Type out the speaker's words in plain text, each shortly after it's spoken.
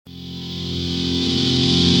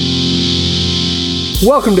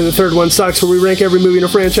Welcome to The Third One Sucks, where we rank every movie in a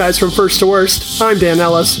franchise from first to worst. I'm Dan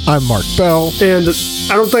Ellis. I'm Mark Bell. And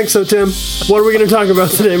I don't think so, Tim. What are we going to talk about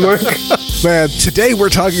today, Mark? Man, today we're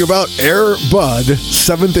talking about Air Bud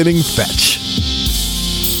 7th Inning Fetch.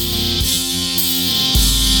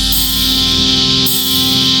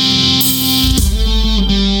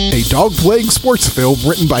 A dog-playing sports film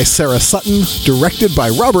written by Sarah Sutton, directed by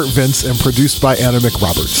Robert Vince, and produced by Anna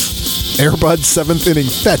McRoberts. Air Bud 7th Inning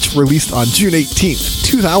Fetch released on June 18th,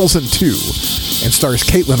 2002, and stars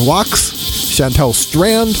Caitlin Wachs, Chantel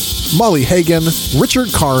Strand, Molly Hagan, Richard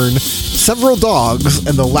Karn, several dogs,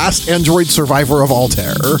 and the last android survivor of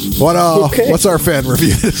Altair. What's our fan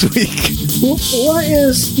review this week? What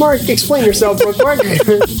is... Mark, explain yourself real quick.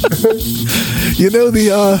 You know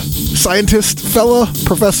the scientist fella,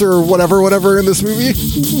 professor, whatever in this movie?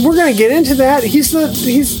 We're gonna get into that. He's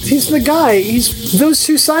the guy. Those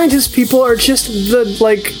two scientist people are just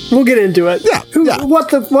we'll get into it. Yeah.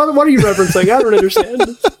 What are you referencing? I don't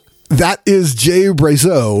understand. That is Jay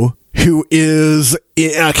Brazeau, who is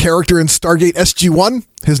a character in Stargate SG-1.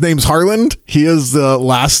 His name's Harland. He is the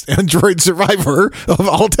last android survivor of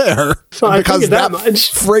Altair. Because that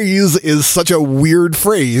phrase is such a weird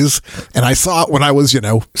phrase. And I saw it when I was,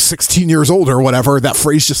 16 years old or whatever. That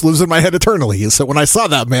phrase just lives in my head eternally. So when I saw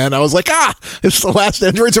that, man, I was like, it's the last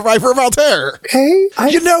android survivor of Altair. Okay.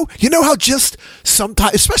 You know how just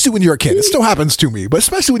sometimes, especially when you're a kid, it still happens to me, but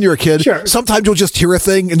especially when you're a kid, sure. Sometimes you'll just hear a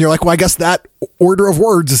thing and you're like, well, I guess that order of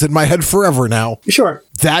words is in my head forever now. Sure.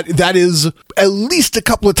 That is at least a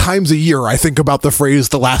couple of times a year I think about the phrase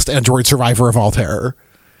the last android survivor of Altair.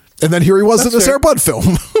 And then here he was in this Air Bud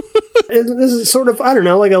film. This is sort of, I don't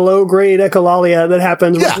know, like a low-grade echolalia that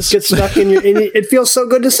happens where it just gets stuck in your... And it feels so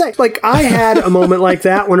good to say. Like, I had a moment like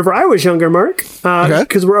that whenever I was younger, Mark,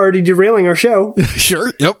 because we're already derailing our show.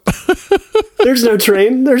 Sure, yep. There's no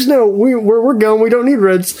train. There's no... We're going. We don't need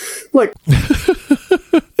roads. Look,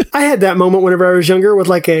 I had that moment whenever I was younger with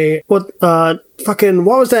what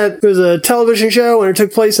was that? It was a television show and it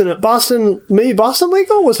took place in Boston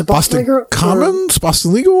Legal? Was it Boston Legal? Commons?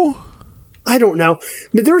 Boston Legal? I don't know.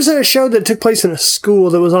 But there was a show that took place in a school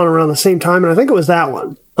that was on around the same time, and I think it was that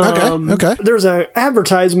one. Okay. There was an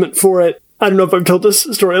advertisement for it. I don't know if I've told this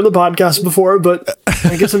story on the podcast before, but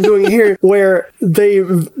I guess I'm doing it here, where they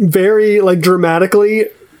very dramatically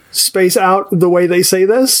space out the way they say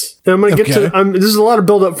this. And I'm going to get to... this is a lot of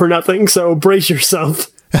build-up for nothing, so brace yourself.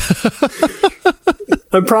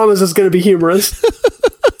 I promise it's going to be humorous.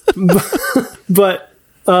 But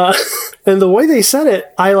and the way they said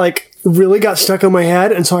it, I really got stuck in my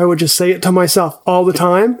head, and so I would just say it to myself all the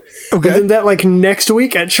time. Okay. And then that next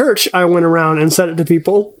week at church, I went around and said it to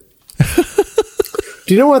people.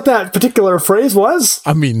 Do you know what that particular phrase was?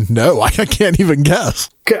 I mean, no, I can't even guess.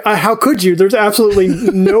 How could you? There's absolutely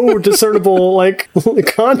no discernible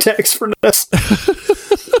context for this.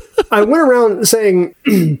 I went around saying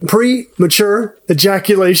premature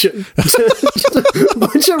ejaculation. Just a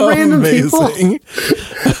bunch of random people.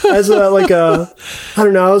 As I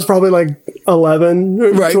don't know, I was probably 11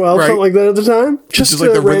 or 12, something like that at the time. Just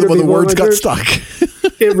like the rhythm of the words got stuck.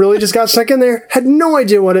 It really just got stuck in there. Had no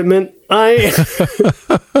idea what it meant. I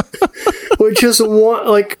would just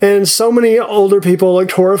want, and so many older people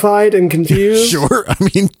looked horrified and confused. Sure.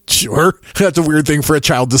 That's a weird thing for a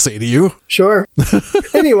child to say to you. Sure.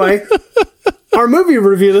 Anyway, our movie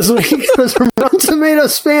review this week was from Rotten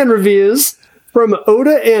Tomatoes fan reviews from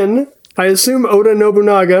Oda N. I assume Oda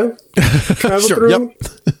Nobunaga traveled through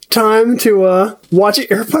time to watch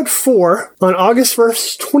Air Bud 4 on August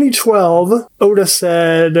 1st, 2012. Oda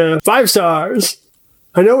said, 5 stars.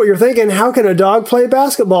 I know what you're thinking. How can a dog play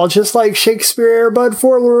basketball? Just like Shakespeare, Air Bud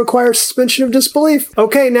 4 will require suspension of disbelief.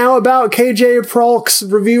 Okay, now about KJ Prolk's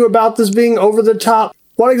review about this being over the top.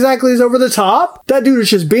 What exactly is over the top? That dude is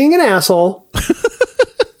just being an asshole.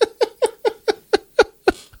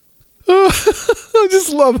 I just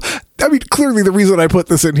love... clearly the reason I put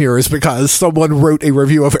this in here is because someone wrote a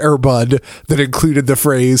review of Air Bud that included the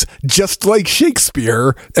phrase, just like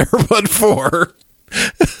Shakespeare, Air Bud 4.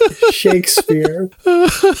 Shakespeare.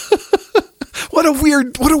 What a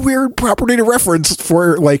weird property to reference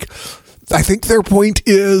for, I think their point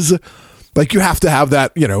is, you have to have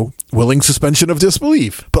that, willing suspension of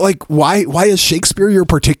disbelief. But, why is Shakespeare your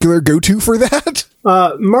particular go-to for that?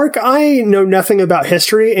 Mark, I know nothing about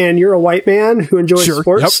history, and you're a white man who enjoys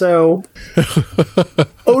sports, so...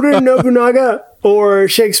 Oda Nobunaga or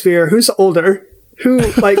Shakespeare, who's older?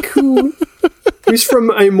 Who's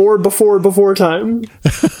from a more before time?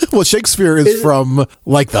 Well, Shakespeare is from the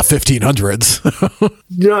 1500s.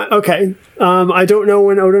 Okay. I don't know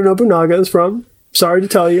when Oda Nobunaga is from. Sorry to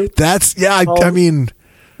tell you. That's, I mean...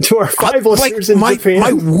 To our 5 listeners in Japan.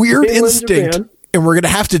 My weird instinct, Japan. and we're going to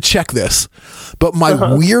have to check this, but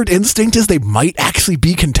my weird instinct is they might actually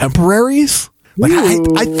be contemporaries. Like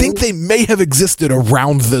I think they may have existed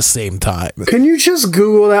around the same time. Can you just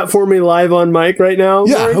Google that for me live on mic right now?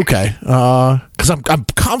 Yeah, Mark? okay. Because I'm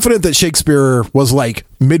confident that Shakespeare was like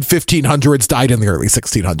mid 1500s, died in the early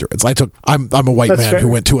 1600s. I'm a white man who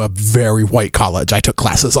went to a very white college. I took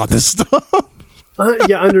classes on this stuff.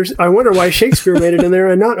 I wonder why Shakespeare made it in there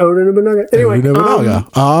and not Oda Nobunaga. Anyway,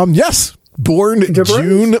 yes. Born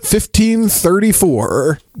June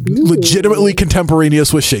 1534. Legitimately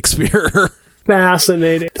contemporaneous with Shakespeare.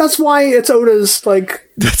 Fascinating. That's why it's Oda's,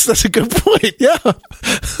 like... That's a good point, yeah.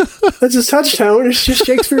 That's his touchstone. It's just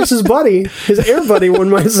Shakespeare's his buddy. His air buddy,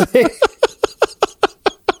 one might say.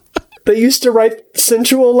 They used to write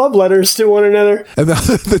sensual love letters to one another. And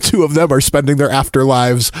the two of them are spending their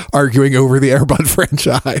afterlives arguing over the Air Bud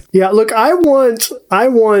franchise. Yeah, look, I want,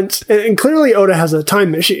 and clearly Oda has a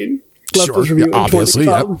time machine. Sure, yeah, obviously,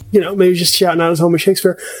 yeah. Maybe just shouting out his home with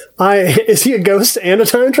Shakespeare. Is he a ghost and a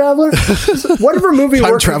time traveler? Whatever movie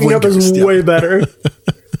we're picking up is way better.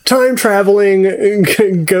 Time traveling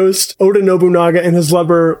ghost Oda Nobunaga and his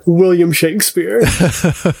lover William Shakespeare.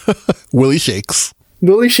 Willie Shakes.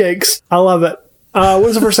 Willie Shakes. I love it.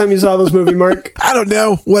 When's the first time you saw this movie, Mark? I don't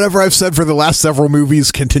know. Whatever I've said for the last several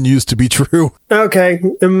movies continues to be true. Okay.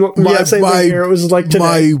 Same thing here. It was like today.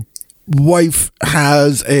 My wife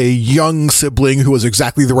has a young sibling who was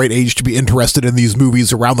exactly the right age to be interested in these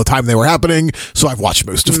movies around the time they were happening, so I've watched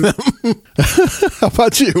most of them. How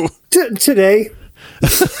about you? Today.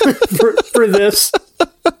 for this.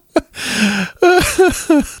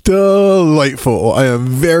 Delightful. I am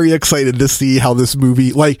very excited to see how this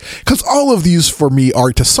movie, because all of these for me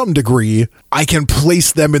are to some degree, I can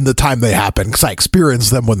place them in the time they happen because I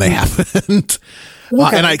experienced them when they happened.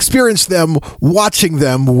 Okay. And I experienced them watching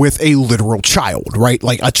them with a literal child, right?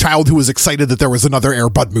 Like a child who was excited that there was another Air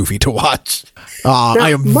Bud movie to watch.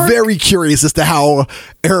 I am very curious as to how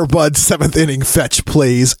Air Bud's 7th inning fetch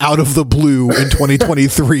plays out of the blue in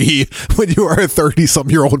 2023 when you are a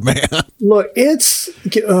 30-some-year-old man. Look,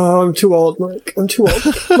 I'm too old, Mike. I'm too old.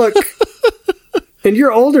 Look. And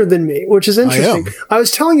you're older than me, which is interesting. I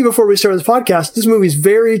was telling you before we started this podcast, this movie's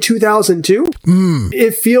very 2002.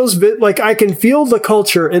 It feels like I can feel the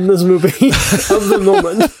culture in this movie of the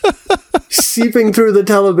moment seeping through the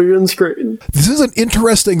television screen. This is an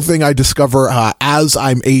interesting thing I discover as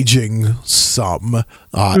I'm aging some,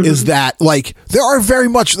 is that there are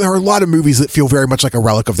a lot of movies that feel very much like a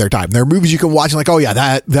relic of their time. There are movies you can watch and like, oh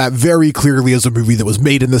yeah, that very clearly is a movie that was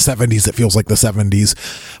made in the 70s that feels like the 70s.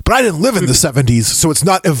 But I didn't live in the 70s, so it's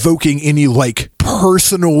not evoking any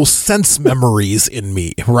personal sense memories in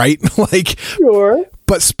me, right? Sure.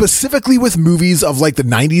 But specifically with movies of the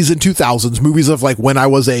 90s and 2000s, movies of when I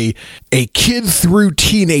was a kid through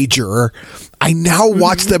teenager, I now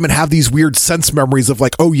watch them and have these weird sense memories of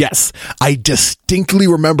oh yes, I distinctly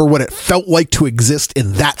remember what it felt like to exist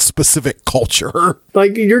in that specific culture.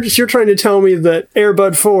 You're trying to tell me that Air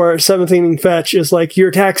Bud 4 7th inning fetch is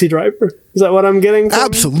your taxi driver. Is that what I'm getting from?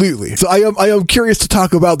 Absolutely. So I am curious to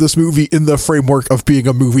talk about this movie in the framework of being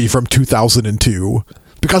a movie from 2002.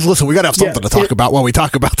 Because listen, we got to have something to talk about while we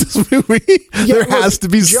talk about this movie. There has to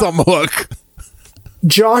be some hook.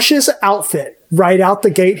 Josh's outfit right out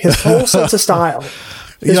the gate, his whole sense of style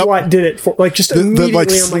is what did it for. Just immediately,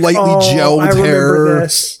 the slightly gelled hair.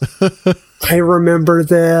 I remember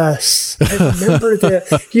this.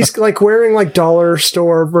 He's wearing dollar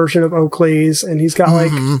store version of Oakley's, and he's got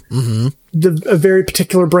a very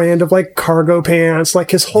particular brand of cargo pants.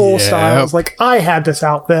 His whole style is I had this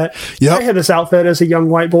outfit. I had this outfit as a young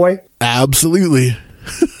white boy. Absolutely.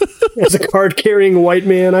 As a card-carrying white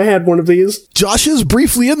man, I had one of these. Josh is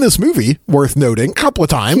briefly in this movie, worth noting, a couple of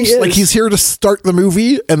times. He's here to start the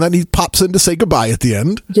movie, and then he pops in to say goodbye at the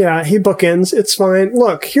end. Yeah, he bookends. It's fine.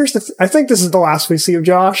 Look, I think this is the last we see of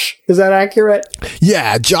Josh. Is that accurate?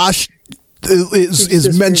 Yeah, Josh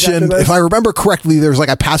is mentioned. If I remember correctly, there's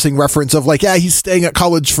a passing reference of he's staying at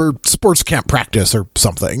college for sports camp practice or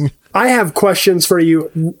something. I have questions for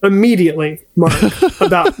you immediately, Mark,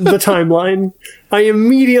 about the timeline. I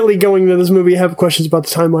immediately going into this movie have questions about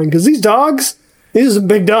the timeline because these are some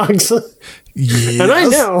big dogs. Yes. And I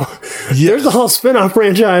know there's a whole spin-off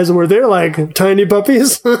franchise where they're tiny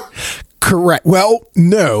puppies. Correct. Well,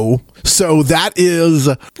 no. So that is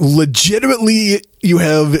legitimately, you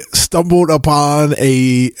have stumbled upon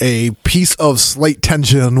a piece of slight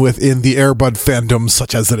tension within the Air Bud fandom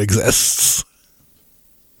such as it exists.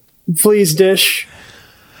 Please dish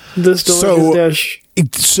this delicious dish.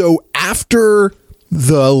 So after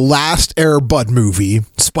the last Air Bud movie,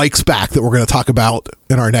 Spike's Back, that we're going to talk about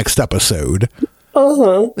in our next episode,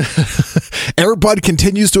 Air Bud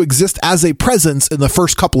continues to exist as a presence in the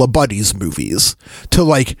first couple of Buddies movies to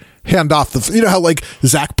like hand off the, you know how like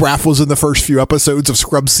Zach Braff was in the first few episodes of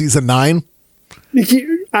Scrubs season 9?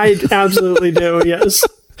 I absolutely do. Yes.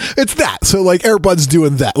 It's that. So like Air Bud's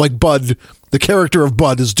doing that. Like Bud, the character of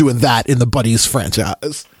Bud is doing that in the Buddies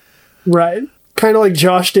franchise. Right. Kind of like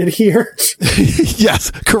Josh did here.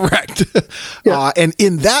 Yes, correct. Yeah. And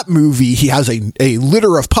in that movie, he has a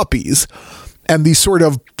litter of puppies. And the sort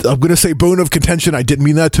of, I'm going to say bone of contention. I didn't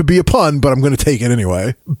mean that to be a pun, but I'm going to take it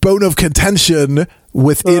anyway. Bone of contention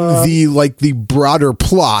within the broader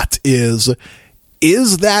plot is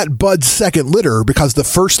that Bud's second litter, because the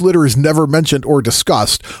first litter is never mentioned or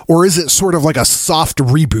discussed, or is it sort of like a soft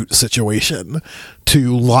reboot situation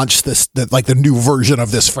to launch the new version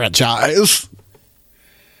of this franchise?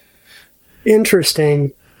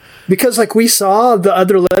 Interesting. Because like we saw the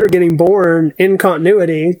other litter getting born in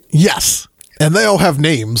continuity. Yes. And they all have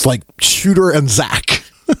names like Shooter and Zach.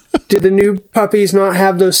 Did the new puppies not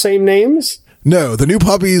have those same names? No, the new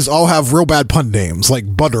puppies all have real bad pun names like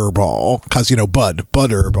Butterball, because, Bud,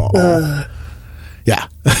 Butterball. Yeah.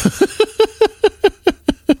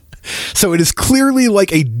 So it is clearly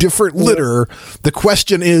like a different litter. The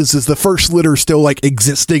question is the first litter still like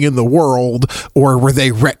existing in the world, or were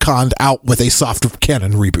they retconned out with a soft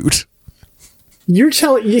canon reboot?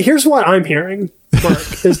 Here's what I'm hearing,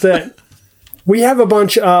 Mark, is that we have a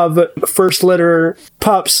bunch of first litter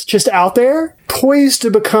pups just out there, poised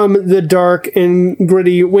to become the dark and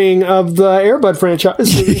gritty wing of the Air Bud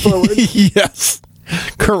franchise moving forward. Yes,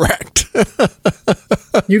 correct.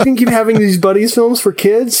 You can keep having these Buddies films for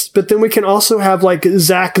kids, but then we can also have like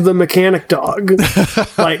Zach the mechanic dog,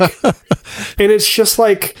 like, and it's just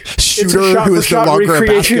like Shooter, it's a who is no longer a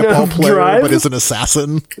basketball player Drive. but is an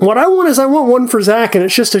assassin. What I want is one for Zach, and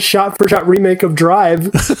it's just a shot-for-shot remake of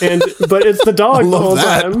Drive, but it's the dog the whole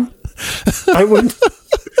time. I would.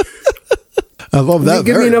 I love that.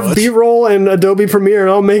 Give me enough B-roll and Adobe Premiere,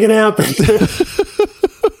 and I'll make it happen.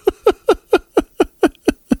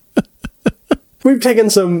 We've taken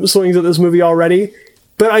some swings at this movie already,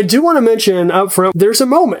 but I do want to mention up front, there's a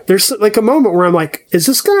moment where I'm like, is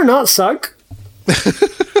this going to not suck?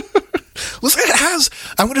 Listen, it has,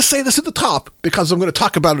 I'm going to say this at the top because I'm going to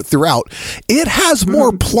talk about it throughout. It has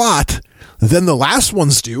more plot than the last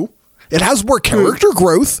ones do. It has more character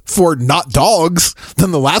growth for not dogs than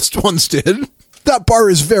the last ones did. That bar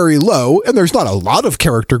is very low, and there's not a lot of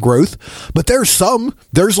character growth, but there's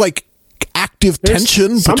like active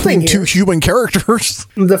tension between two human characters.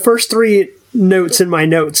 The first three notes in my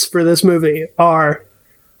notes for this movie are,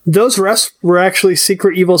 those rest were actually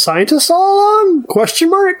secret evil scientists all along?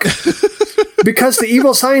 Question mark? Because the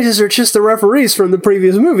evil scientists are just the referees from the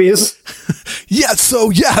previous movies.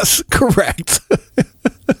 Yes, correct.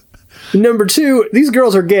 Number two, these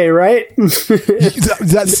girls are gay, right?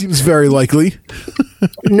 That seems very likely.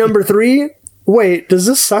 Number three, wait, does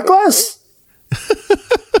this suck less?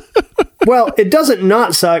 Well, it doesn't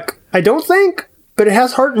not suck, I don't think, but it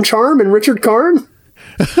has Heart and Charm and Richard Karn.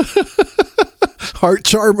 Heart,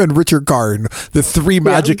 Charm, and Richard Karn, the three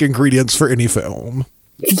magic ingredients for any film.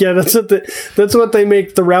 Yeah, that's what they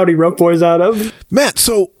make the Rowdy Rope Boys out of. Matt,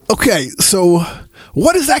 so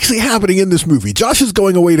what is actually happening in this movie? Josh is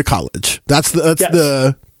going away to college. That's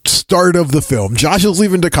the start of the film. Josh is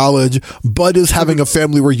leaving to college. Bud is having a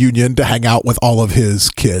family reunion to hang out with all of his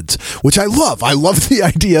kids, which I love. I love the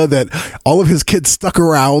idea that all of his kids stuck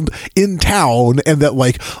around in town and that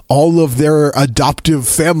like all of their adoptive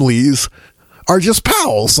families are just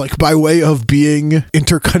pals, like by way of being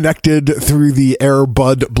interconnected through the Air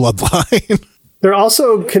Bud bloodline. They're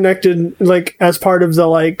also connected like as part of the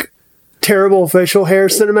like terrible facial hair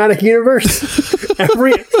cinematic universe.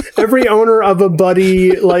 every owner of a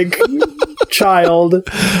Buddy like child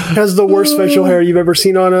has the worst facial hair you've ever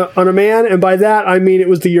seen on a man, and by that I mean it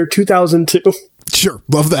was the year 2002. Sure,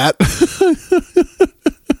 love that.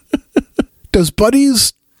 Does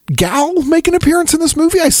Buddy's gal make an appearance in this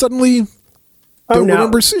movie? I suddenly don't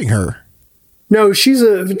remember seeing her. No, she's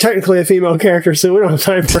technically a female character, so we don't have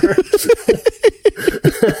time for her.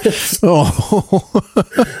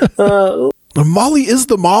 Molly is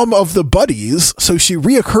the mom of the Buddies, so she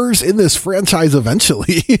reoccurs in this franchise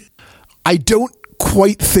eventually. I don't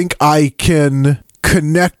quite think I can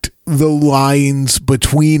connect the lines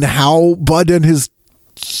between how Bud and his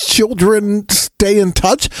children stay in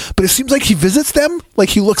touch, but it seems like he visits them. Like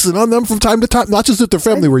he looks in on them from time to time, not just at their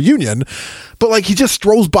family reunion, but like he just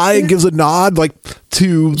strolls by and gives a nod like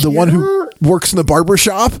to the one who works in the barber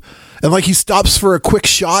shop. And like he stops for a quick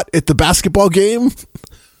shot at the basketball game.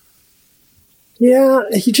 Yeah,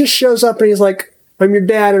 he just shows up and he's like, I'm your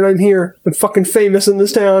dad and I'm here. I'm fucking famous in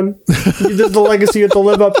this town. This is the legacy you have to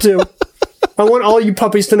live up to. I want all you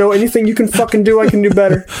puppies to know anything you can fucking do, I can do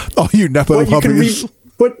better. Oh, you Nepo puppies.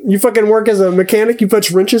 What, you fucking work as a mechanic? You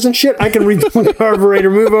put wrenches and shit? I can read the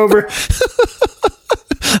carburetor. Move over.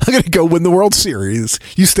 I'm going to go win the World Series.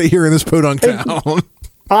 You stay here in this podunk town.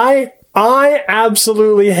 I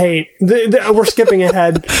absolutely hate. We're skipping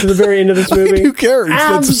ahead to the very end of this movie. I mean, who cares?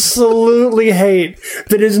 Absolutely hate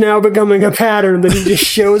that is now becoming a pattern that he just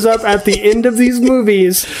shows up at the end of these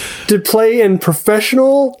movies to play in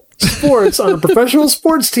professional sports on a professional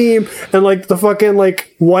sports team and like the fucking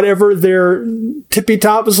like whatever their tippy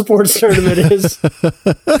top sports tournament is.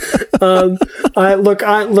 I've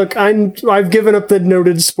given up the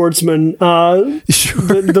noted sportsman.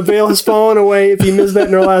 Sure. The veil has fallen away. If you missed that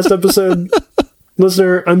in our last episode,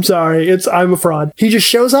 listener, I'm sorry. I'm a fraud. He just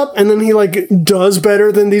shows up and then he like does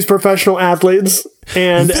better than these professional athletes.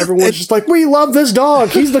 And everyone's just like, we love this dog.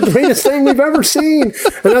 He's the greatest thing we've ever seen.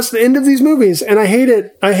 And that's the end of these movies. And I hate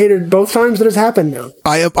it. I hate it both times that it's happened now.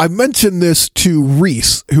 I mentioned this to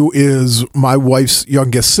Reese, who is my wife's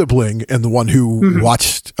youngest sibling and the one who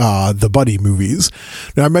watched the Buddy movies.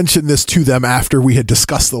 And I mentioned this to them after we had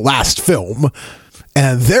discussed the last film.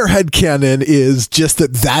 And their headcanon is just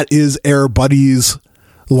that is Air Buddy's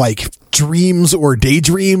like dreams or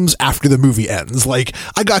daydreams after the movie ends. Like,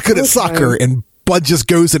 I got good at soccer and Bud just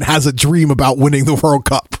goes and has a dream about winning the World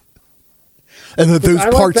Cup. And that those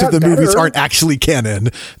parts of the movies aren't actually canon.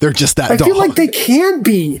 They're just that dog. I feel like they can't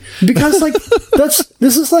be. Because like this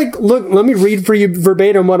is like, look, let me read for you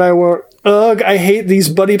verbatim what I want. Ugh, I hate these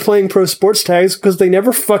Buddy playing pro sports tags because they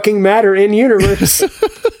never fucking matter in universe.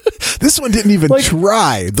 This one didn't even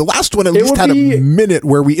try. The last one at least had a minute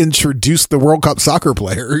where we introduced the World Cup soccer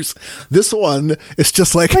players. This one is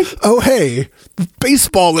just like, oh, hey,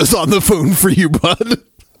 baseball is on the phone for you, bud.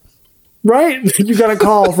 Right? You got a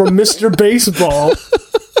call from Mr. Baseball.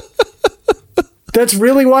 That's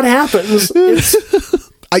really what happens.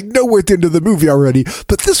 I know we're at the end of the movie already,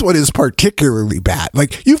 but this one is particularly bad.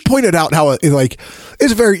 Like, you've pointed out how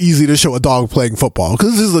it's very easy to show a dog playing football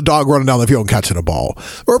because this is a dog running down the field and catching a ball,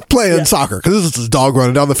 or playing soccer because this is a dog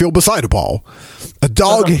running down the field beside a ball. A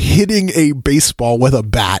dog hitting a baseball with a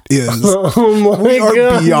bat is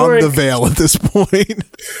beyond the veil at this point.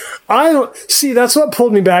 I don't see. That's what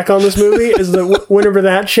pulled me back on this movie is that whenever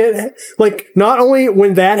that shit, like not only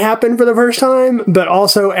when that happened for the first time, but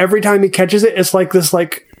also every time he catches it, it's like this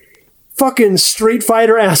like fucking Street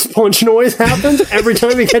Fighter ass punch noise happens every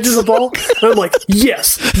time he catches a ball. And I'm like,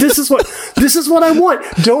 yes, this is what I want.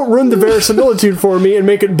 Don't ruin the verisimilitude for me and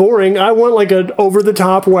make it boring. I want like an over the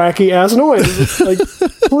top wacky ass noise. Like,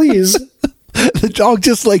 please. The dog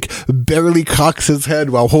just like barely cocks his head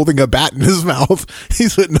while holding a bat in his mouth.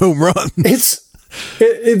 He's hitting home runs.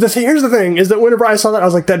 Here's the thing is that whenever I saw that, I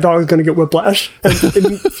was like, that dog's going to get whiplash.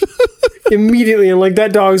 And immediately, and like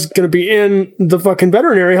that dog's going to be in the fucking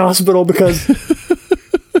veterinary hospital because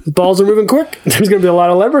the balls are moving quick. There's going to be a lot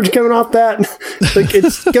of leverage coming off that. Like,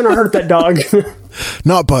 it's going to hurt that dog.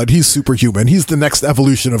 Not Bud. He's superhuman. He's the next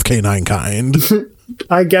evolution of canine kind.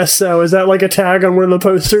 I guess so. Is that like a tag on one of the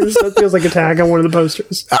posters? That feels like a tag on one of the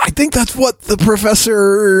posters. I think that's what the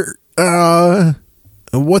professor,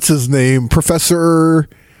 what's his name? Professor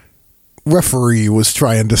Referee was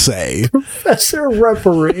trying to say. Professor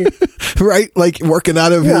Referee. Right? Like working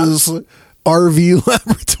out of his RV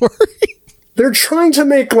laboratory. They're trying to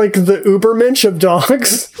make like the Ubermensch of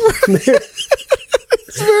dogs.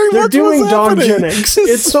 They're doing doggenics.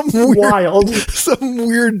 It's wild. Some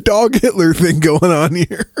weird dog Hitler thing going on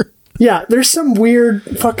here. Yeah, there's some weird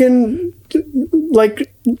fucking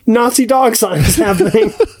like Nazi dog signs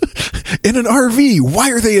happening. In an RV.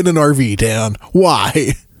 Why are they in an RV, Dan?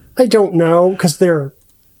 Why? I don't know, because they're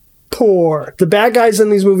poor. The bad guys in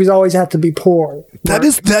these movies always have to be poor. That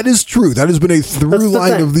is true. That has been a through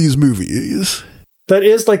line of these movies. That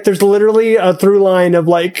is like there's literally a through line of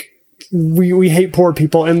like we hate poor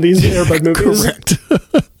people in these Air Bud movies. Correct.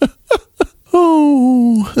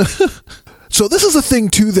 So this is a thing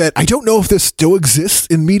too that I don't know if this still exists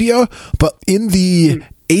in media, but in the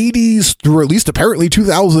 80s through at least apparently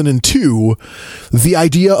 2002, the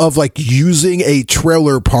idea of like using a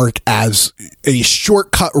trailer park as a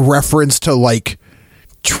shortcut reference to like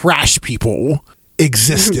trash people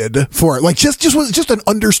existed for it. Like just was just an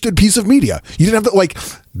understood piece of media. You didn't have to like,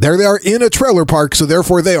 there they are in a trailer park, so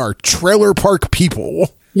therefore they are trailer park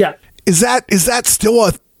people. Yeah. Is that still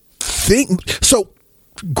a thing? So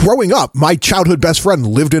growing up, my childhood best friend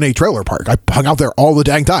lived in a trailer park. I hung out there all the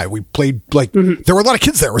dang time. We played there were a lot of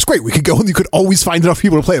kids there. It was great. We could go and you could always find enough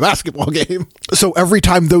people to play a basketball game. So every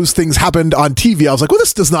time those things happened on TV, I was like, well,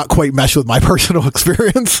 this does not quite mesh with my personal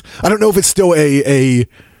experience. I don't know if it's still a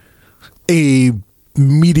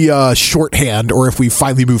media shorthand or if we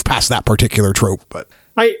finally move past that particular trope, but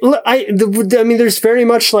I mean, there's very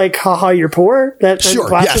much like, haha, you're poor. That sure,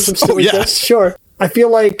 classism still exists. Sure. I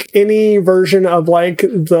feel like any version of like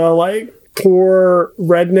the like poor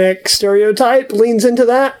redneck stereotype leans into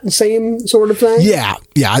that same sort of thing. Yeah.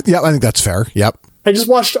 I think that's fair. Yep. I just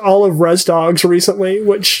watched all of Res Dogs recently,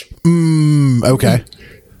 which okay.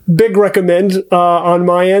 Big recommend on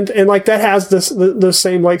my end, and like that has the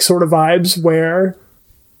same like sort of vibes where,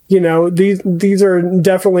 you know, these are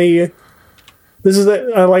definitely. This is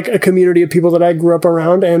like a community of people that I grew up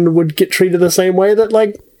around and would get treated the same way that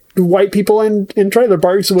like white people in trailer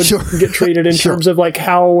parks would get treated in terms of like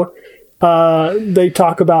how they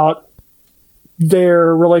talk about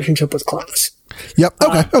their relationship with class. Yep.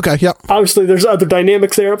 Okay. Yep. Obviously, there's other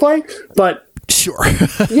dynamics there at play, but sure.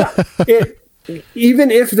 Yeah. Even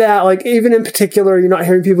in particular, you're not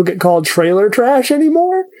hearing people get called trailer trash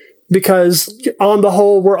anymore because on the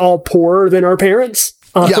whole, we're all poorer than our parents.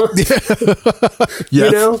 Yes.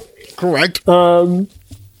 You know? Correct. And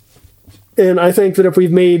I think that if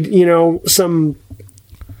we've made, you know, some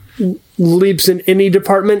leaps in any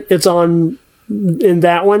department, it's on in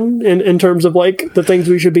that one in terms of like the things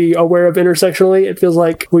we should be aware of intersectionally. It feels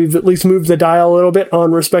like we've at least moved the dial a little bit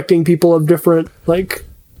on respecting people of different like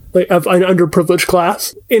of an underprivileged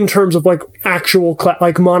class in terms of like actual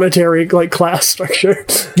like monetary like class structure.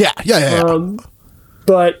 Yeah.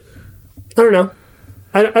 But I don't know.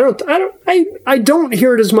 I don't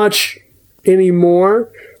hear it as much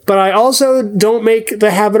anymore, but I also don't make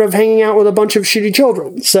the habit of hanging out with a bunch of shitty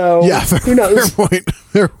children. So yeah, who knows?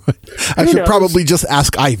 Fair point. I should probably just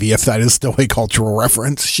ask Ivy if that is still a cultural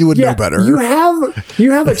reference. She would know better. You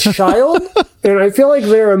have a child, and I feel like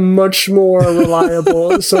they're a much more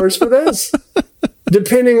reliable source for this.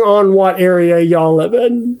 Depending on what area y'all live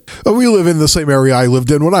in. We live in the same area I lived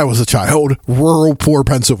in when I was a child. Rural, poor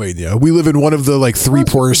Pennsylvania. We live in one of the like 3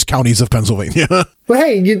 poorest counties of Pennsylvania. But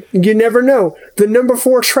hey, you never know. The number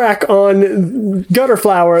 4 track on Gutter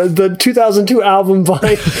Flower, the 2002 album by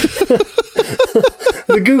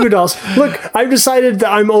the Goo Goo Dolls. Look, I've decided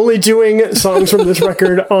that I'm only doing songs from this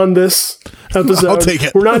record on this episode. I'll take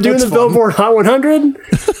it. We're not doing the Billboard Hot 100.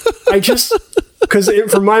 Because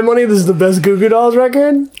for my money, this is the best Goo Goo Dolls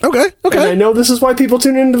record. Okay. And I know this is why people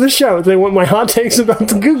tune into the show. They want my hot takes about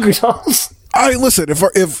the Goo Goo Dolls. Listen, if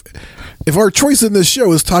our choice in this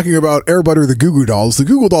show is talking about Air Bud or the Goo Goo Dolls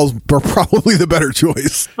are probably the better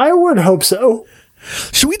choice. I would hope so.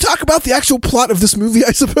 Should we talk about the actual plot of this movie,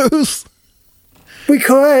 I suppose? We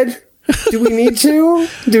could. Do we need to?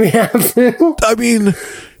 Do we have to? I mean,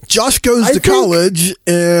 Josh goes to college,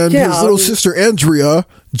 and his little sister Andrea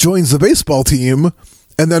joins the baseball team,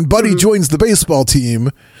 and then Buddy joins the baseball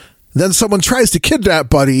team. Then someone tries to kidnap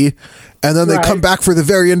Buddy, and then they come back for the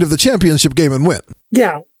very end of the championship game and win.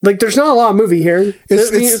 Yeah. Like, there's not a lot of movie here.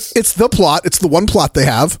 It's the plot. It's the one plot they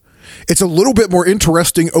have. It's a little bit more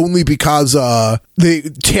interesting only because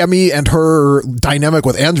Tammy and her dynamic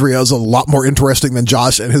with Andrea is a lot more interesting than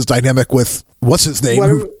Josh and his dynamic with, what's his name,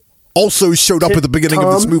 who also showed up at the beginning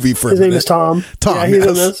of this movie for a minute. His name is Tom. Tom, he's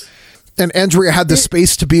in this. And Andrea had the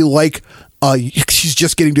space to be like, she's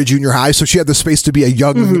just getting to junior high, so she had the space to be a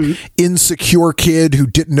young, insecure kid who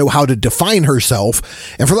didn't know how to define herself.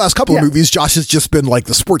 And for the last couple of movies, Josh has just been like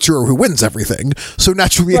the sports hero who wins everything. So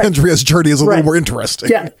naturally, Andrea's journey is a little more interesting.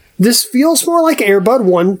 Yeah, this feels more like Air Bud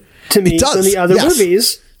 1 to me than the other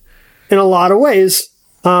movies in a lot of ways.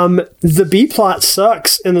 The B plot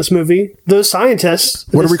sucks in this movie. The scientists.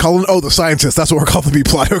 What are we calling? Oh, the scientists. That's what we're calling the B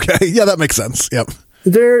plot. Okay. Yeah, that makes sense. Yep.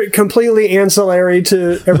 They're completely ancillary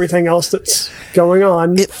to everything else that's going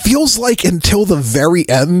on. It feels like until the very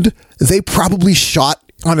end, they probably shot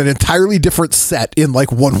on an entirely different set in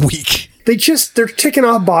like 1 week. They're ticking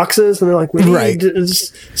off boxes and they're like, we need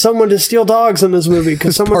someone to steal dogs in this movie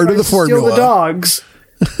because someone tried to steal the dogs.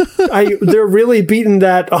 They're really beating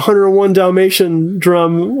that 101 Dalmatian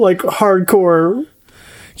drum like hardcore.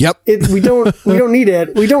 Yep. We don't need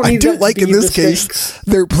it. We don't need. I do like in this case,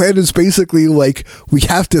 their plan is basically like we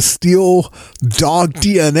have to steal dog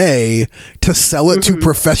DNA to sell it to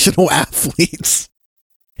professional athletes.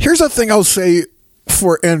 Here's a thing I'll say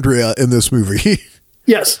for Andrea in this movie.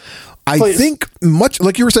 Yes. I think much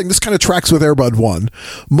like you were saying, this kind of tracks with Air Bud 1.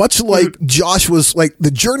 Much like Josh was like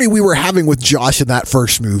the journey we were having with Josh in that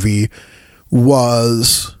first movie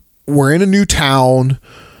was we're in a new town.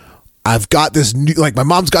 I've got this new, like my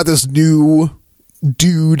mom's got this new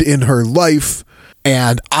dude in her life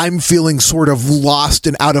and I'm feeling sort of lost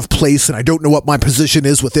and out of place and I don't know what my position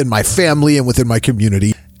is within my family and within my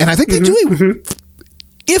community. And I think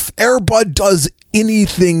if Air Bud does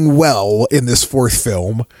anything well in this fourth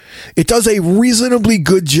film, it does a reasonably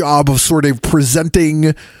good job of sort of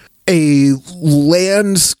presenting a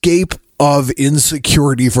landscape of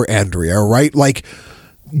insecurity for Andrea, right? Like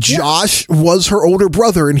Josh was her older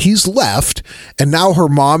brother and he's left, and now her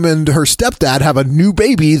mom and her stepdad have a new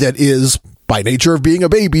baby that is, by nature of being a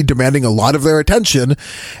baby, demanding a lot of their attention,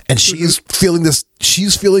 and she's feeling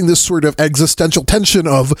this sort of existential tension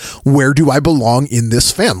of where do I belong in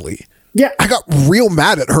this family? Yeah. I got real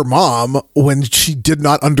mad at her mom when she did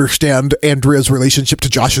not understand Andrea's relationship to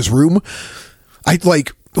Josh's room. I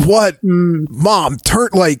like, what? Mom,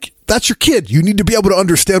 that's your kid. You need to be able to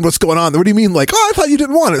understand what's going on. What do you mean? Like, I thought you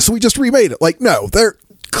didn't want it, so we just remade it. Like, no,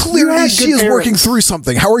 clearly she is working through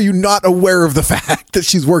something. How are you not aware of the fact that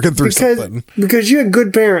she's working through something? Because you had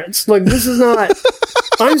good parents. Like, this is not,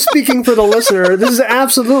 I'm speaking for the listener. This is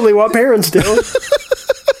absolutely what parents do.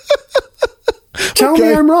 Tell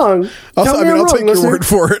me I'm wrong. I'll take your word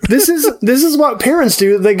for it. This is what parents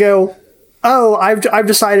do. They go, oh, I've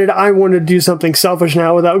decided I want to do something selfish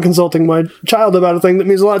now without consulting my child about a thing that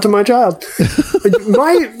means a lot to my child.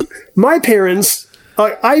 my parents,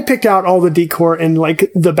 I picked out all the decor in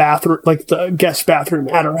like the bathroom, like the guest bathroom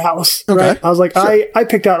at our house. Okay. Right? I was like, sure. I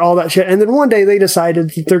picked out all that shit. And then one day they decided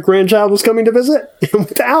that their grandchild was coming to visit. And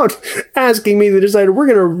without asking me, they decided we're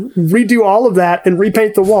going to redo all of that and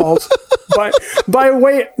repaint the walls. by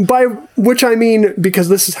which I mean, because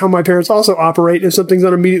this is how my parents also operate. If something's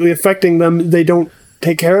not immediately affecting them, they don't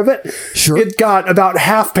take care of it. Sure. It got about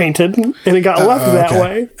half painted and it got left that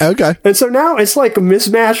way. Okay. And so now it's like a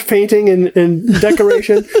mismatched painting and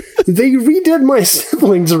decoration. They redid my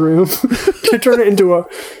siblings' room to turn it into a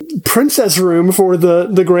princess room for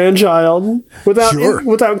the grandchild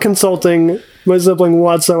without consulting my sibling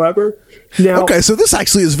whatsoever. Now, okay, so this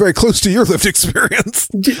actually is very close to your lived experience.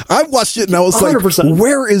 I watched it and I was 100%. Like,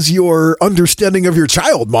 where is your understanding of your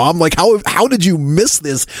child, Mom? Like, how did you miss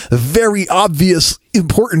this very obvious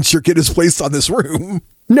importance your kid has placed on this room?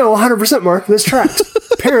 No, 100%, Mark. This tracks.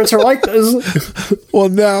 Parents are like this. Well,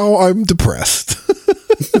 now I'm depressed.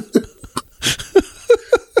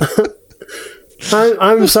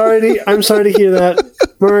 I'm sorry to hear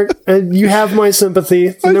that, Mark. And you have my sympathy.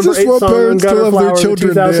 The number 8 song on Gutter Flower, the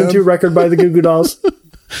 2002 record by the Goo Goo Dolls.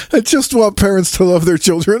 I just want parents to love their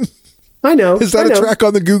children. I know. Is that a track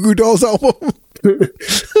on the Goo Goo Dolls album?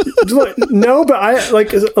 No, but I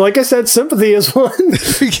like I said, sympathy is one.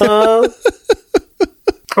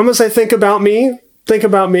 I'm gonna say "Think About Me." Think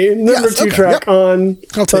About Me. Number 2 track on.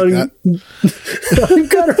 I'll take that.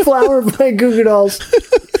 Gutter Flower by Goo Goo Dolls.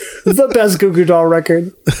 The best Goo Goo Doll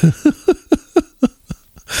record.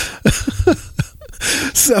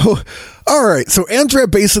 So, all right. So Andrea,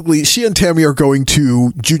 basically, she and Tammy are going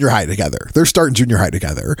to junior high together. They're starting junior high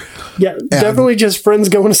together. Yeah, definitely just friends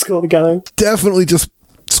going to school together. Definitely just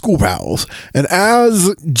school pals. And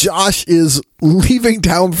as Josh is leaving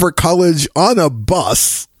town for college on a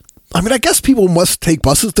bus, I mean, I guess people must take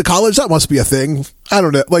buses to college. That must be a thing. I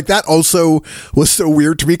don't know. Like, that also was so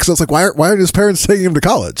weird to me because I was like, why aren't his parents taking him to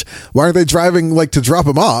college? Why aren't they driving, like, to drop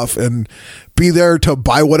him off and be there to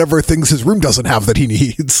buy whatever things his room doesn't have that he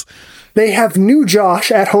needs? They have new Josh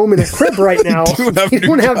at home in a crib right now. They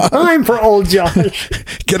don't have time for old Josh.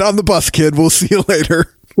 Get on the bus, kid. We'll see you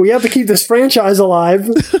later. We have to keep this franchise alive.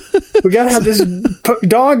 We got to have this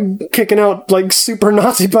dog kicking out, like, super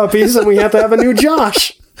Nazi puppies, and we have to have a new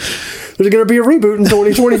Josh. There's going to be a reboot in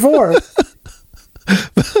 2024.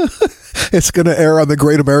 It's going to air on the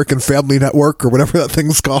Great American Family Network or whatever that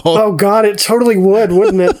thing's called. Oh, God, it totally would,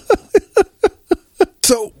 wouldn't it?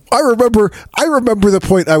 So I remember the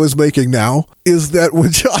point I was making now is that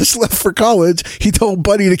when Josh left for college, he told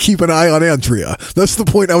Buddy to keep an eye on Andrea. That's the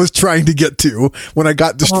point I was trying to get to when I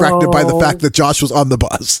got distracted by the fact that Josh was on the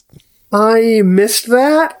bus. I missed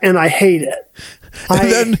that, and I hate it.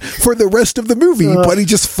 And then for the rest of the movie, Buddy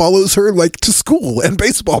just follows her like to school and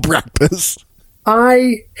baseball practice.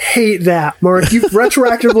 I hate that, Mark. You've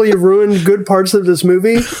retroactively ruined good parts of this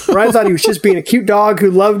movie where I thought he was just being a cute dog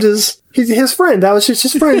who loved his friend. That was just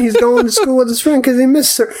his friend. He's going to school with his friend because he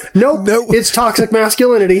missed her. Nope. It's toxic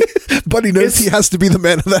masculinity. Buddy knows he has to be the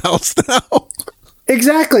man of the house now.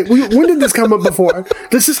 Exactly. When did this come up before?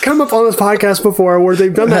 This has come up on this podcast before where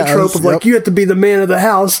they've done that trope of like, you have to be the man of the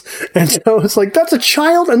house. And so it's like, that's a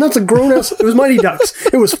child and that's a grown ass. It was Mighty Ducks.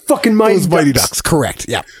 It was fucking Mighty Ducks. Mighty Ducks, correct.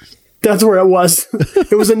 Yeah. That's where it was.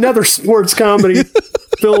 It was another sports comedy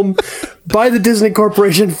film by the Disney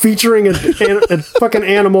Corporation featuring a fucking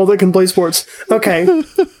animal that can play sports. Okay.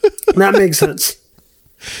 That makes sense.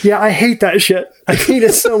 Yeah, I hate that shit. I hate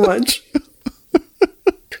it so much.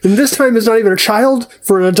 And this time it's not even a child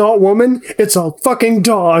for an adult woman. It's a fucking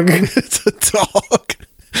dog. It's a dog.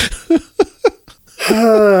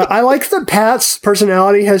 I like that Pat's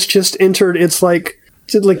personality has just entered its like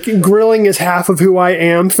grilling is half of who I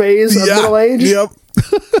am phase of middle age. Yep.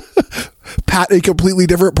 Pat, a completely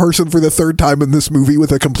different person for the third time in this movie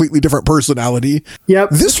with a completely different personality. Yep.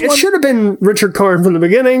 It should have been Richard Karn from the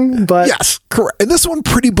beginning, but... Yes, correct. And this one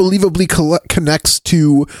pretty believably connects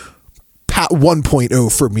to Pat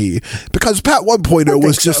 1.0 for me, because Pat 1.0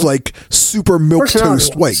 was just like super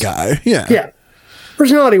milquetoast white guy. Yeah. Yeah.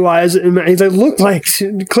 Personality-wise, they look like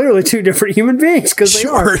clearly two different human beings, because they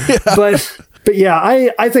are. Yeah. But yeah,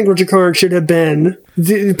 I think Richard Karn should have been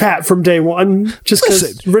the Pat from day one, just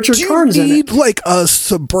because Richard Karn's in it. Do you need like a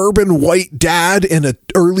suburban white dad in an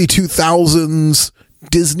early 2000s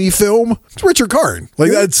Disney film? It's Richard Karn.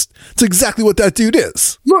 Like that's exactly what that dude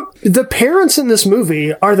is. Look, the parents in this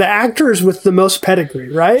movie are the actors with the most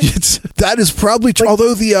pedigree, right? That is probably true.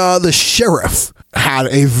 Although the sheriff had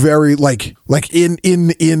a very like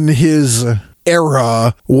in his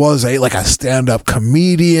era was a stand-up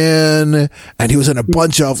comedian, and he was in a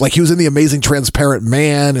bunch of he was in The Amazing Transparent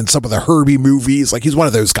Man and some of the Herbie movies. Like he's one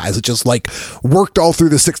of those guys that just worked all through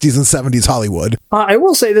the 60s and 70s Hollywood. I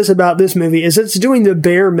will say this about this movie is it's doing the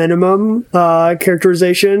bare minimum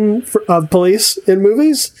characterization of police in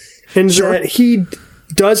movies, and that he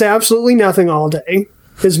does absolutely nothing all day.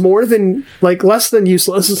 Is more than less than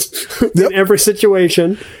useless in every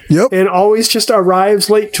situation. Yep. And always just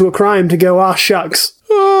arrives late to a crime to go, shucks.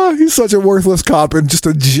 Oh, he's such a worthless cop in just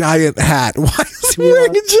a giant hat. Why is he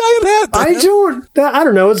wearing a giant hat? I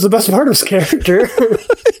don't know. It's the best part of his character.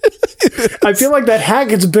 I feel like that hat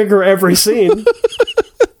gets bigger every scene.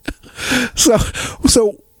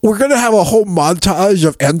 So we're going to have a whole montage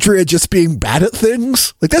of Andrea just being bad at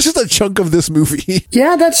things. That's just a chunk of this movie.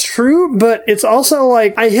 Yeah, that's true. But it's also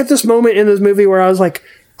I hit this moment in this movie where I was like,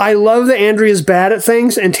 I love that Andrea's bad at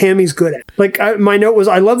things and Tammy's good at it. My note was,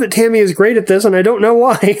 I love that Tammy is great at this and I don't know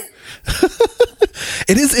why.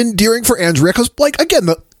 It is endearing for Andrea because, again,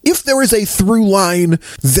 if there is a through line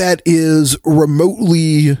that is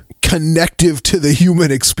remotely connective to the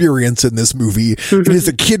human experience in this movie, it is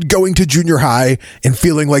a kid going to junior high and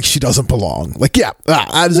feeling like she doesn't belong.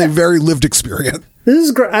 That is a very lived experience. This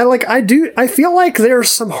is great. I feel like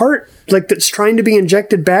there's some heart that's trying to be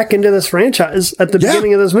injected back into this franchise at the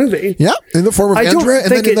beginning of this movie. Yeah, in the form of Andrea,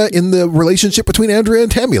 and then in the relationship between Andrea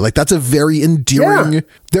and Tammy. That's a very endearing.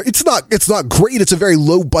 Yeah. It's not great. It's a very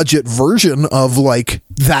low budget version of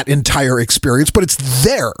that entire experience, but it's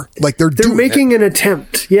there. They're making an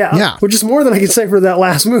attempt. Yeah, which is more than I can say for that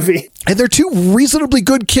last movie. And they're two reasonably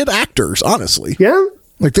good kid actors, honestly. Yeah.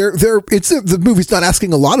 The movie's not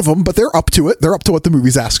asking a lot of them, but they're up to it. They're up to what the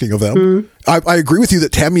movie's asking of them. I agree with you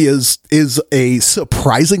that Tammy is a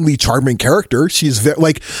surprisingly charming character. She's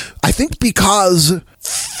very, I think because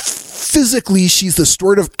physically she's the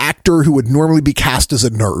sort of actor who would normally be cast as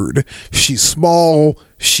a nerd. She's small.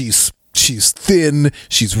 She's thin.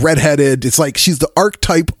 She's redheaded. It's she's the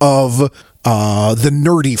archetype of the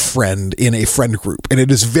nerdy friend in a friend group, and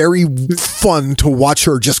it is very fun to watch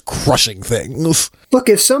her just crushing things. Look,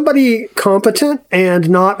 if somebody competent and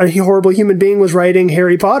not a horrible human being was writing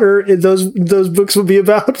Harry Potter, those books would be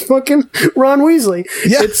about fucking Ron Weasley.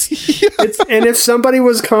 Yeah. And if somebody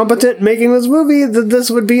was competent making this movie, this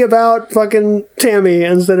would be about fucking Tammy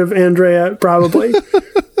instead of Andrea, probably.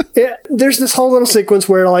 There's this whole little sequence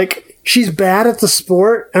where she's bad at the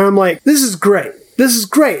sport, and I'm like, this is great. This is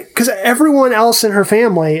great because everyone else in her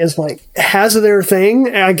family is has their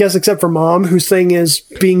thing, I guess, except for mom, whose thing is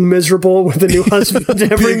being miserable with a new husband.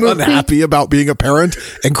 Being unhappy about being a parent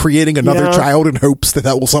and creating another child in hopes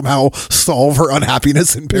that will somehow solve her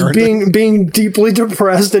unhappiness in parenting. Being deeply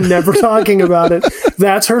depressed and never talking about it.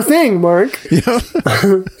 That's her thing, Mark. Yeah.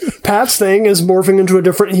 Pat's thing is morphing into a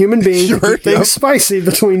different human being to keep things spicy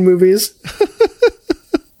between movies.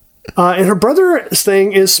 And her brother's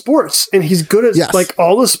thing is sports, and he's good at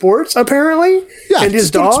all the sports apparently. Yeah, and his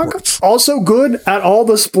dog also good at all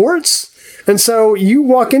the sports. And so you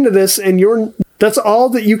walk into this, and that's all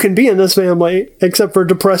that you can be in this family, except for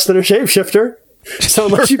depressed and a shapeshifter. So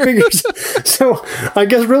unless she figures, so I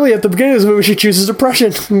guess really at the beginning of this movie she chooses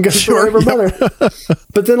depression and goes to her mother.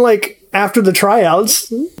 But then like after the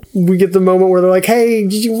tryouts, we get the moment where they're like, "Hey,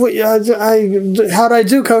 how'd I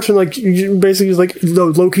do, coach?" And like basically he's like,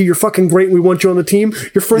 "Loki, you're fucking great. We want you on the team.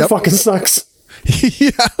 Your friend fucking sucks." Yeah.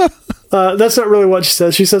 That's not really what she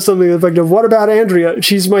says. She says something to the effect of, "What about Andrea?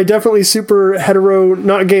 She's my definitely super hetero,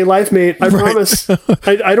 not gay life mate. I promise.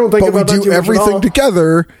 I don't think about that too much at all. But we do everything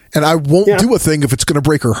together, and I won't do a thing if it's going to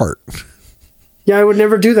break her heart." Yeah, I would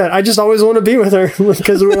never do that. I just always want to be with her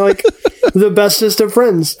because we're like the bestest of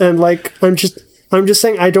friends. And like, I'm just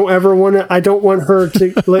saying, I don't want her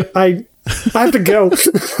to like, I have to go.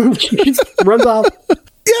 She just runs off.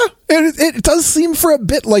 Yeah, and it does seem for a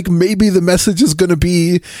bit like maybe the message is going to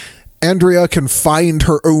be Andrea can find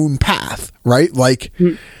her own path, right? Like,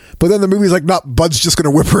 but then the movie's like, not Bud's just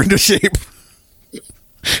going to whip her into shape.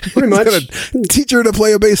 Pretty much. He's going to teach her to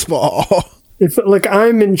play a baseball. If, like,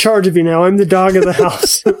 I'm in charge of you now. I'm the dog of the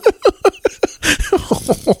house.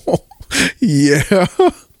 Yeah.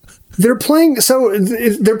 They're playing.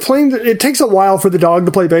 It takes a while for the dog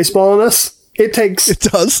to play baseball in this. It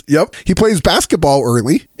does. Yep. He plays basketball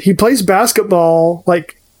early. He plays basketball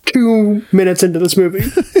like 2 minutes into this movie.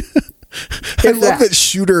 I love that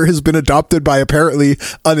Shooter has been adopted by apparently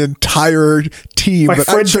an entire team that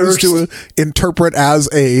I chose to interpret as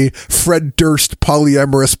a Fred Durst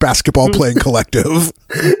polyamorous basketball playing collective.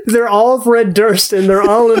 They're all Fred Durst and they're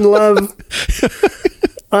all in love.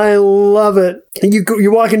 I love it. And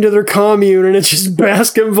you walk into their commune and it's just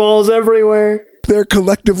basketballs everywhere. They're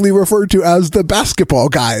collectively referred to as the basketball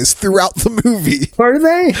guys throughout the movie. Are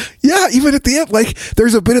they? Yeah, even at the end, like,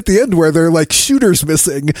 there's a bit at the end where they're like, Shooter's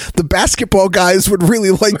missing. The basketball guys would really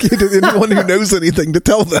like anyone who knows anything to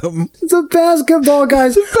tell them. The basketball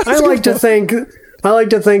guys. I like to think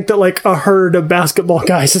that like a herd of basketball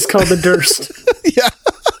guys is called the Durst. Yeah.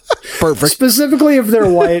 Perfect. Specifically if they're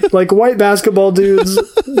white, like white basketball dudes,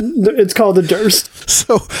 it's called the Durst.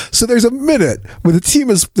 So there's a minute where the team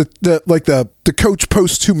is the coach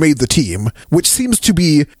posts who made the team, which seems to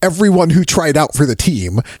be everyone who tried out for the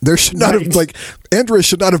team. There should not have Andrea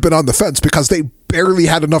should not have been on the fence because they barely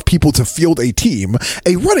had enough people to field a team.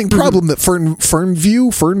 A running problem that Fernfield,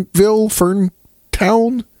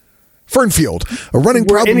 a running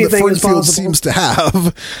problem that Fernfield seems to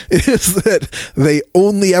have is that they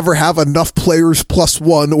only ever have enough players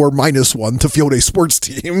 +1 or -1 to field a sports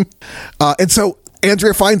team. And so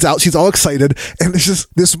Andrea finds out, she's all excited, and there's just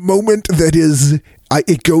this moment that is,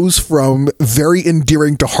 it goes from very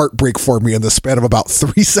endearing to heartbreak for me in the span of about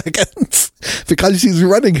 3 seconds because she's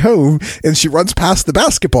running home and she runs past the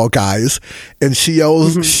basketball guys and she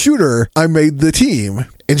yells, "Shooter, I made the team."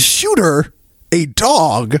 And Shooter, a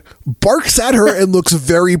dog, barks at her and looks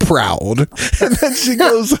very proud. And then she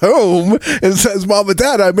goes home and says, "Mom and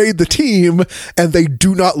Dad, I made the team." And they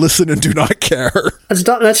do not listen and do not care.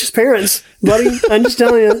 That's just parents, buddy. I'm just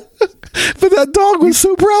telling you. But that dog was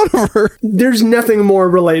so proud of her. There's nothing more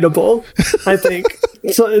relatable, I think.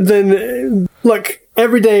 Look,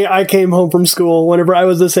 every day I came home from school whenever I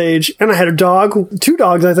was this age, and I had a dog, 2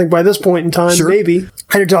 dogs, I think, by this point in time, maybe.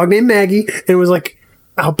 I had a dog named Maggie, and it was like,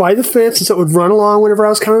 out by the fence, and so it would run along whenever I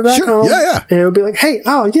was coming back home. Yeah. And it would be like, "Hey,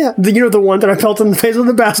 oh yeah," the one that I felt in the face with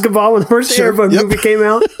the basketball when the first Air Bud movie came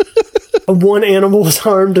out. One animal was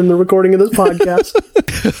harmed in the recording of this podcast.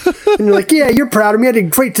 And you're like, "Yeah, you're proud of me. I did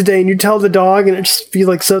great today." And you tell the dog, and it just feels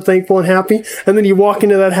like so thankful and happy. And then you walk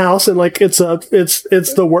into that house, and like it's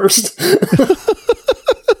the worst.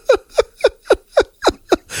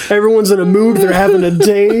 Everyone's in a mood. They're having a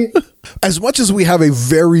day. As much as we have a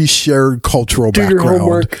very shared cultural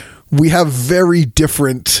background, we have very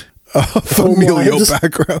different familial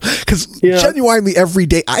background. Because genuinely every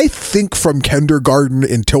day, I think from kindergarten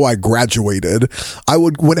until I graduated,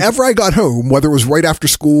 whenever I got home, whether it was right after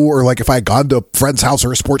school or like if I had gone to a friend's house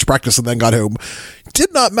or a sports practice and then got home,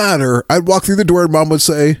 did not matter. I'd walk through the door and Mom would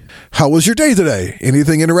say, "How was your day today?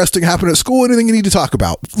 Anything interesting happen at school? Anything you need to talk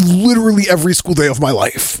about?" Literally every school day of my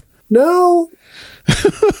life. No.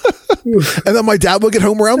 And then my dad would get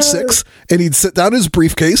home around 6 and he'd sit down his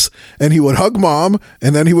briefcase and he would hug Mom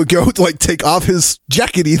and then he would go to like take off his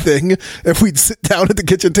jackety thing and we'd sit down at the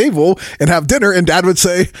kitchen table and have dinner and Dad would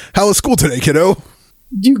say, "How was school today, kiddo?"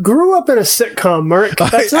 You grew up in a sitcom, Mark.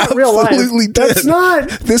 That's not real life. Absolutely did. That's not.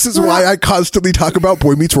 This is why I constantly talk about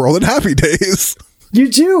Boy Meets World and Happy Days. You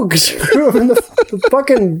do, because you grew up in the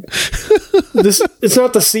fucking... It's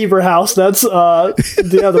not the Sieber house. That's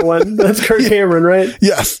the other one. That's Kirk Cameron, right?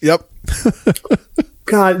 Yes. Yep.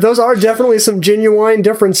 God, those are definitely some genuine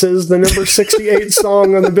differences. The number 68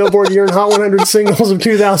 song on the Billboard Year in Hot 100 Singles of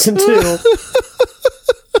 2002.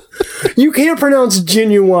 You can't pronounce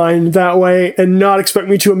genuine that way and not expect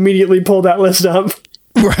me to immediately pull that list up.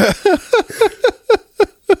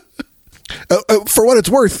 For what it's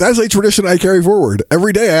worth, that's a tradition I carry forward.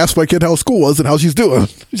 Every day I ask my kid how school was and how she's doing.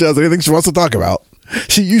 If she has anything she wants to talk about.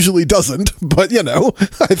 She usually doesn't, but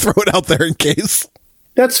I throw it out there in case.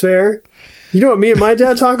 That's fair. You know what me and my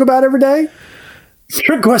dad talk about every day?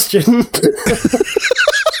 Trick question.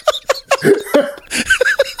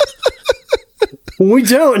 We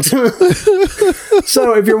don't.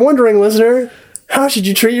 So if you're wondering, listener, how should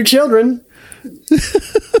you treat your children?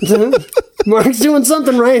 Mark's doing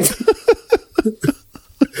something right.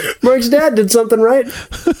 Mark's dad did something right.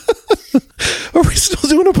 Are we still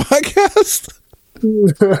doing a podcast?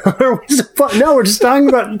 No, we're just talking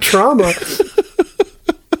about trauma.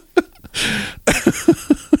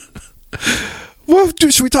 Well,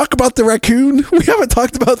 should we talk about the raccoon? We haven't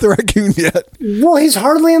talked about the raccoon yet. Well, he's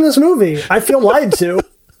hardly in this movie. I feel lied to.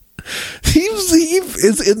 He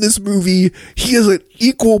is in this movie. He is an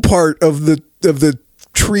equal part of the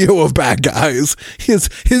trio of bad guys.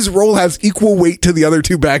 His role has equal weight to the other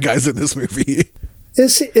two bad guys in this movie.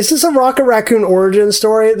 Is this a Rocket Raccoon origin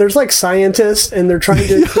story? There's like scientists and they're trying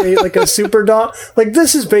to create like a super dog. Like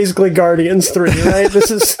this is basically Guardians 3, right?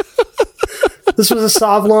 This was a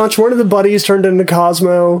soft launch. One of the buddies turned into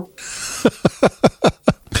Cosmo.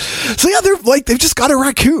 So yeah, they've just got a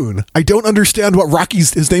raccoon. I don't understand what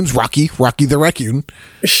his name's Rocky the raccoon.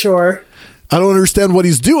 Sure. I don't understand what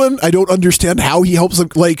he's doing. I don't understand how he helps them.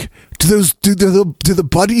 Like, do the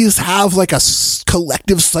buddies have like a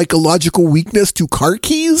collective psychological weakness to car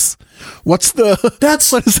keys? What is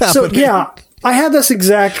happening? So yeah, I had this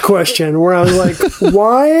exact question where I was like,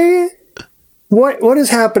 why? What is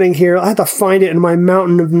happening here? I have to find it in my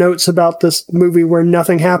mountain of notes about this movie where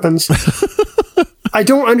nothing happens. I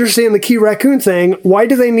don't understand the key raccoon thing. Why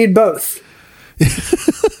do they need both?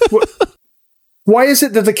 Why is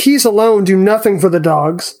it that the keys alone do nothing for the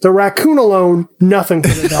dogs? The raccoon alone, nothing for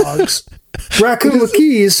the dogs. Raccoon with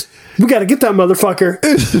keys, we got to get that motherfucker.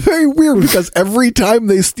 It's very weird because every time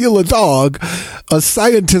they steal a dog, a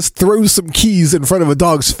scientist throws some keys in front of a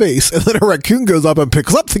dog's face, and then a raccoon goes up and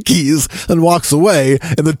picks up the keys and walks away,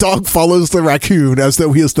 and the dog follows the raccoon as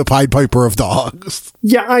though he is the Pied Piper of dogs.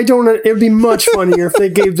 Yeah, I don't know. It would be much funnier if they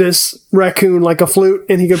gave this raccoon like a flute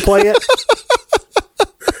and he could play it.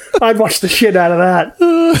 I'd watch the shit out of that.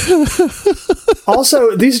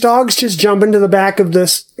 Also, these dogs just jump into the back of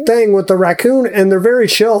this thing with the raccoon, and they're very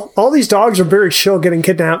chill. All these dogs are very chill getting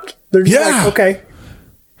kidnapped. They're just like, okay.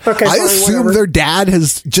 I assume whatever. Their dad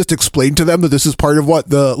has just explained to them that this is part of what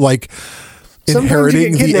the,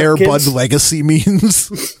 inheriting the Air Bud legacy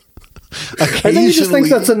means. I think he just thinks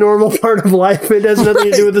that's a normal part of life. It has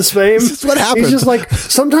nothing to do with his fame. This is what happens. He's just like,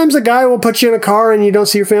 sometimes a guy will put you in a car and you don't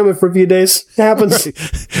see your family for a few days. It happens. Right.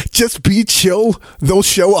 Just be chill. They'll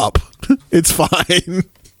show up. It's fine.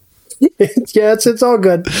 It's all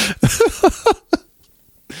good.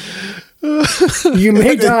 You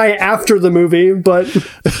may die after the movie, but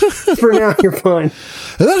for now you're fine.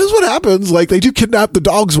 And that is what happens. Like, they do kidnap the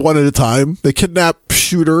dogs one at a time. They kidnap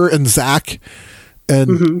Shooter and Zach.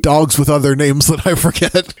 And dogs with other names that I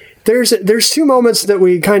forget. There's two moments that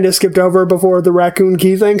we kind of skipped over before the raccoon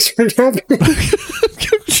key thing started happening.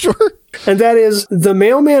 Sure. And that is the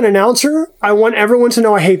mailman announcer. I want everyone to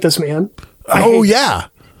know I hate this man. I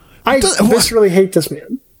viscerally hate this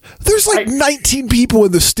man. There's 19 people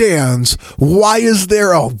in the stands. Why is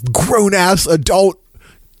there a grown-ass adult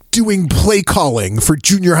doing play calling for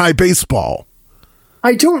junior high baseball?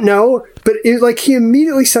 I don't know, but he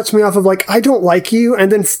immediately sets me off of I don't like you,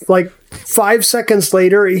 and then 5 seconds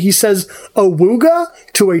later he says awooga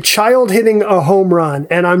to a child hitting a home run,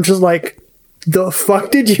 and I'm just like, the fuck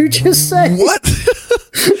did you just say? What?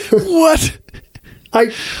 What?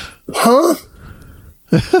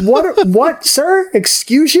 What, sir?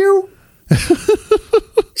 Excuse you?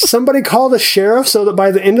 Somebody call the sheriff so that by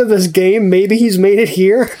the end of this game, maybe he's made it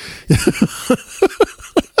here.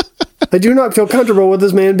 I do not feel comfortable with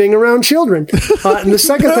this man being around children. And the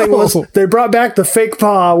second thing was they brought back the fake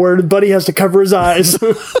paw where the buddy has to cover his eyes.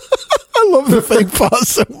 I love the fake paw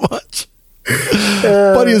so much.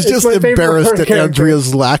 Buddy is just embarrassed at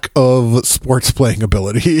Andrea's lack of sports playing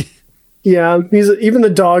ability. Yeah, even the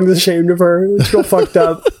dog is ashamed of her. It's real fucked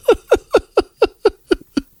up.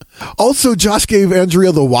 Also, Josh gave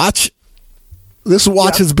Andrea the watch. This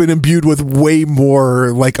watch has been imbued with way more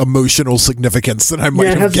emotional significance than I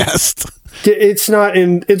might have guessed. It's not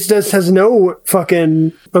it just has no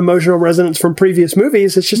fucking emotional resonance from previous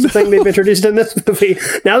movies. It's just a thing they've introduced in this movie.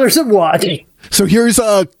 Now there's a watch. So here's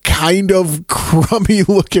a kind of crummy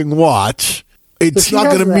looking watch. It's not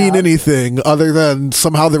going to mean anything other than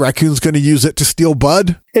somehow the raccoon's going to use it to steal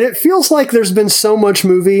Bud. And it feels like there's been so much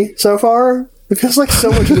movie so far. It feels like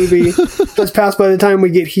so much movie has passed by the time we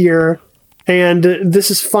get here. And this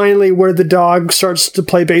is finally where the dog starts to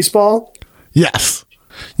play baseball. Yes.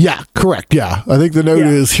 Yeah, correct. Yeah. I think the note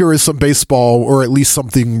is here is some baseball, or at least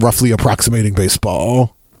something roughly approximating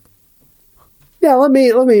baseball. Yeah, let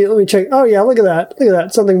me check. Oh yeah, look at that. Look at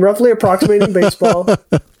that. Something roughly approximating baseball.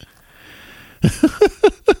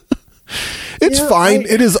 It's fine.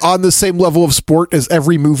 It is on the same level of sport as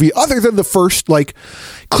every movie other than the first, like,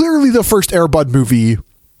 clearly the first Air Bud movie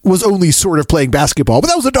was only sort of playing basketball, but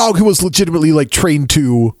that was a dog who was legitimately like trained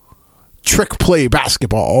to trick play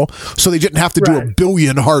basketball. So they didn't have to do a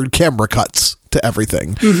billion hard camera cuts to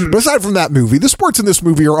everything. But aside from that movie, the sports in this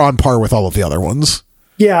movie are on par with all of the other ones.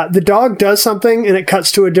 Yeah, the dog does something and it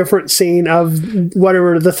cuts to a different scene of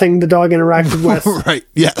whatever the thing the dog interacted with. Right,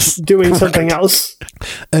 yes. Doing something else.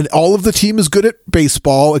 And all of the team is good at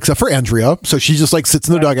baseball except for Andrea. So she just like sits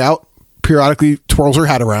in the dugout, periodically twirls her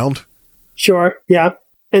hat around. Sure, yeah.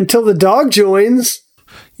 Until the dog joins.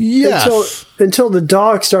 Yes. Until the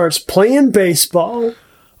dog starts playing baseball.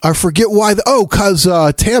 I forget why. Because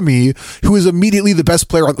Tammy, who is immediately the best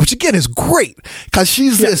player on, which again is great, because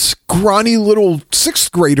she's this scrawny little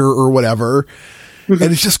sixth grader or whatever, and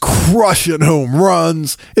it's just crushing home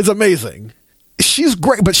runs. It's amazing. She's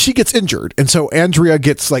great, but she gets injured, and so Andrea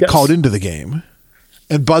gets like called into the game.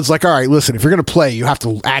 And Bud's like, all right, listen, if you're going to play, you have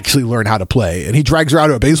to actually learn how to play. And he drags her out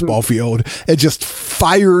to a baseball field and just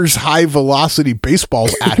fires high velocity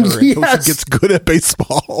baseballs at her until she gets good at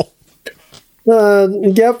baseball.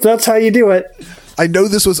 Yep, that's how you do it. I know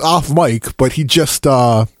this was off mic, but he just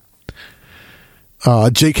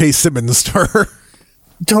J.K. Simmons her.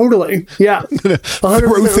 Totally, yeah.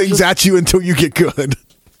 Throw things at you until you get good.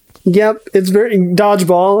 Yep, it's very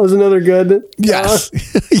dodgeball is another good. Yes,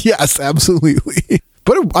 yes, absolutely.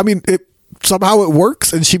 But I mean, somehow it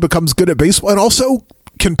works, and she becomes good at baseball, and also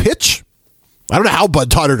can pitch. I don't know how Bud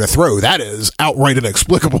taught her to throw. That is outright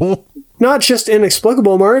inexplicable. Not just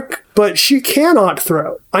inexplicable, Mark, but she cannot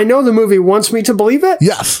throw. I know the movie wants me to believe it.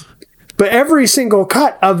 Yes. But every single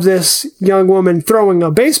cut of this young woman throwing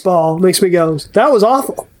a baseball makes me go, that was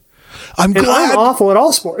awful. I'm awful at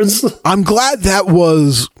all sports. I'm glad that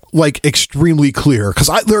was like extremely clear, because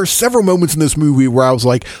there are several moments in this movie where I was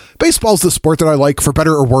like, baseball's the sport that I like, for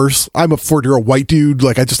better or worse. I'm a 40-year-old white dude.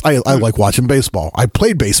 Like I like watching baseball. I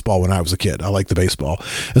played baseball when I was a kid. I like the baseball.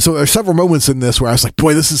 And so there are several moments in this where I was like,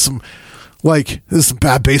 boy, this is some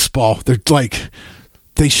bad baseball. They're like,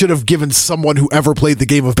 they should have given someone who ever played the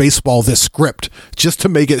game of baseball this script just to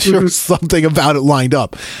make it sure something about it lined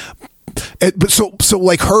up. But so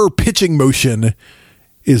like her pitching motion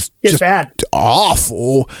is just bad.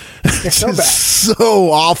 Awful. It's so bad.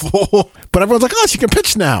 So awful. But everyone's like, oh, she can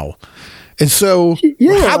pitch now. And so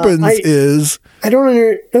what happens is...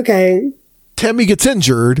 Okay. Tammy gets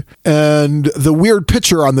injured, and the weird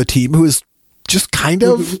pitcher on the team, who is just kind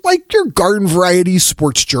of like your garden variety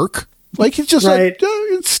sports jerk. Like he's just like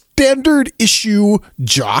standard issue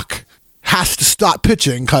jock, has to stop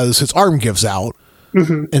pitching because his arm gives out.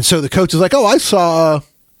 And so the coach is like, oh, I saw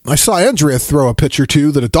Andrea throw a pitch or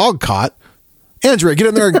two that a dog caught. Andrea, get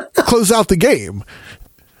in there and close out the game.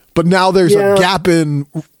 But now there's a gap in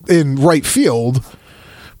right field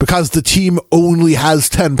because the team only has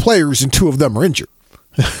 10 players and 2 of them are injured.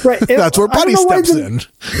 Right. That's where Buddy steps in.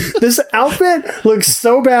 This outfit looks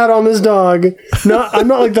so bad on this dog. I'm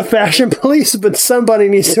not like the fashion police, but somebody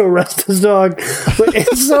needs to arrest this dog. But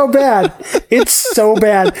it's so bad. It's so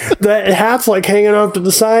bad. The hat's like hanging off to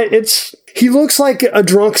the side. He looks like a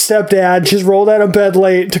drunk stepdad just rolled out of bed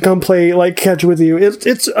late to come play like catch with you.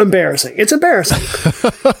 It's embarrassing. It's embarrassing.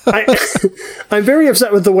 I'm very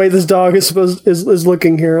upset with the way this dog is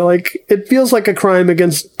looking here. Like, it feels like a crime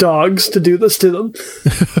against dogs to do this to them.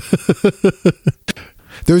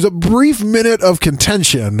 There's a brief minute of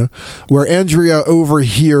contention where Andrea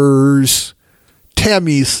overhears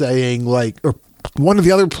Tammy saying, like, or one of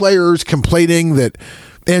the other players complaining that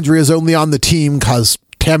Andrea's only on the team because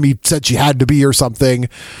Tammy said she had to be or something.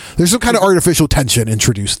 There's some kind of artificial tension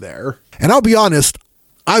introduced there. And I'll be honest,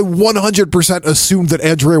 I 100% assumed that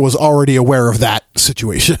Andrea was already aware of that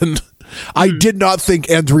situation. I did not think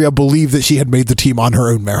Andrea believed that she had made the team on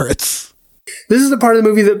her own merits. This is the part of the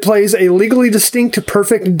movie that plays a legally distinct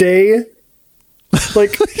Perfect Day.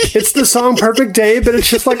 Like, it's the song Perfect Day, but it's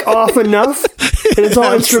just like off enough. And it's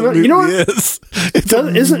all instrumental. You know what?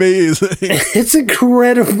 It's amazing. It's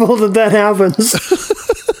incredible that happens.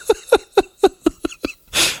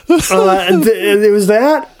 And it was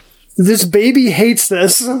that. This baby hates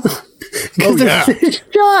this. Oh, yeah.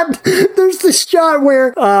 There's this shot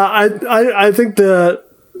where I think the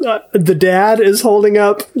dad is holding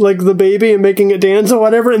up like the baby and making it dance or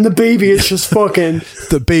whatever, and the baby is just fucking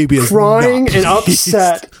the baby is crying and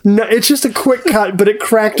upset. No, it's just a quick cut, but it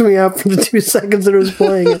cracked me up for the 2 seconds that it was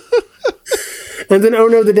playing it. And then, oh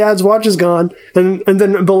no, the dad's watch is gone. And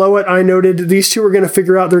then below it, I noted these two are going to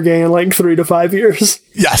figure out they're gay in like 3 to 5 years.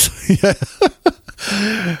 Yes.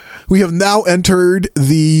 Yeah. We have now entered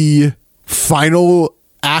the final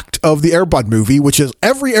act of the Air Bud movie, which is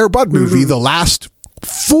every Air Bud movie, the last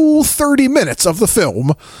full 30 minutes of the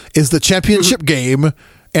film is the championship game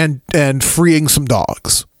and freeing some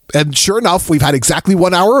dogs. And sure enough, we've had exactly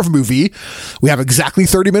 1 hour of movie. We have exactly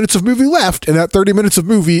 30 minutes of movie left. And that 30 minutes of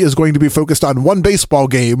movie is going to be focused on one baseball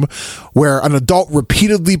game where an adult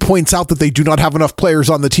repeatedly points out that they do not have enough players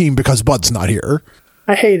on the team because Bud's not here.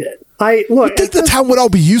 I hate it. I think the town would all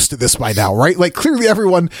be used to this by now, right? Like, clearly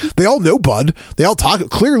everyone, they all know Bud. They all talk.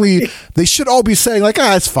 Clearly, they should all be saying, like,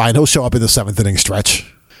 it's fine. He'll show up in the 7th inning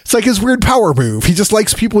stretch. It's like his weird power move. He just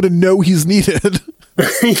likes people to know he's needed.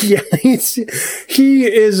 Yeah, he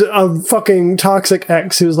is a fucking toxic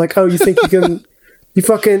ex who's like, oh, you think you can,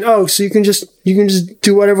 so you can just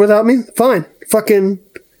do whatever without me? Fine. Fucking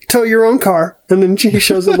tow your own car. And then she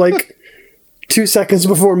shows up like 2 seconds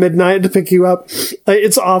before midnight to pick you up.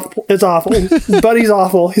 It's awful. It's awful. Buddy's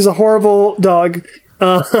awful. He's a horrible dog.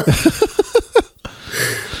 No,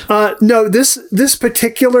 this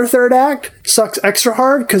particular third act sucks extra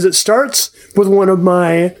hard because it starts with one of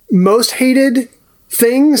my most hated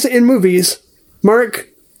things in movies. Mark,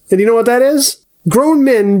 and you know what that is? Grown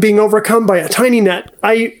men being overcome by a tiny net.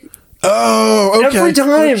 Oh, okay.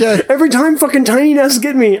 Every time fucking tiny nets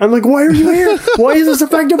get me. I'm like, why are you here? Why is this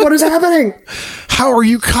effective? What is happening? How are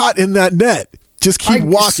you caught in that net? Just keep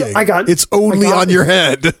walking. It's only on your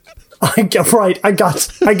head. I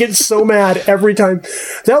get so mad every time.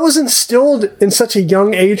 That was instilled in such a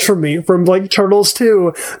young age from me, from like Turtles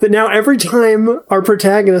 2, that now every time our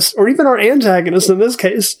protagonist, or even our antagonist in this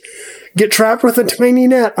case, get trapped with a tiny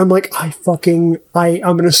net, I'm like, I'm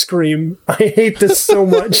gonna scream. I hate this so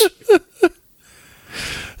much.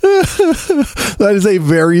 That is a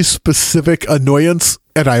very specific annoyance,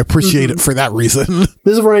 and I appreciate it for that reason.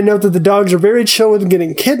 This is where I note that the dogs are very chill with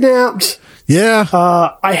getting kidnapped. Yeah.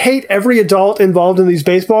 I hate every adult involved in these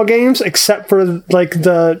baseball games except for like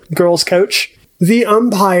the girls' coach. The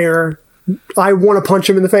umpire, I want to punch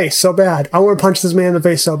him in the face so bad. I want to punch this man in the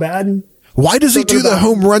face so bad. Why does he do the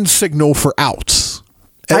home run signal for outs?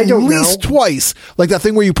 I don't know. At least twice. Like that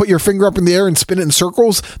thing where you put your finger up in the air and spin it in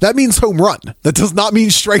circles. That means home run. That does not mean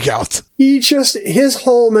strikeout. His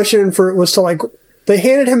whole mission was to like, they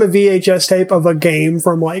handed him a VHS tape of a game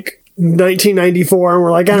from like 1994 and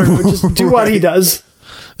we're like, I don't know, just do what he does.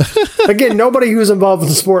 Again, nobody who's involved with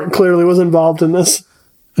the sport clearly was involved in this.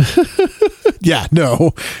 Yeah,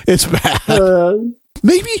 no, it's bad.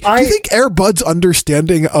 Maybe, do you think Air Bud's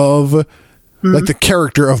understanding of like the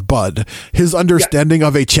character of Bud, his understanding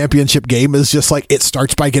of a championship game is just like, it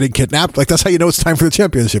starts by getting kidnapped? Like, that's how you know it's time for the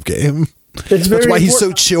championship game. That's why he's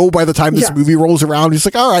so chill by the time this movie rolls around. He's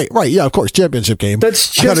like, all right, yeah, of course, championship game.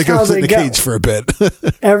 That's just I gotta go sit in a cage for a bit.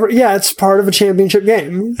 It's part of a championship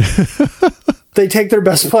game. They take their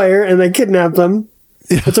best player and they kidnap them.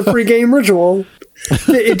 It's a pre-game ritual.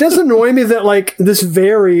 It does annoy me that like this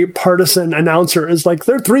very partisan announcer is like,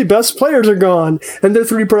 their 3 best players are gone, and their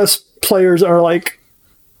 3 best players are like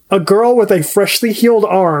a girl with a freshly healed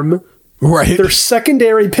arm, right? Their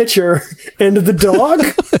secondary pitcher, and the dog.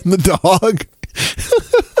 And the dog.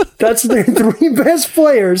 That's their 3 best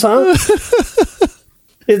players, huh?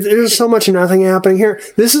 There's so much nothing happening here.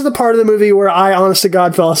 This is the part of the movie where I, honest to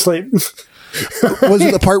God, fell asleep. Was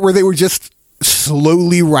it the part where they were just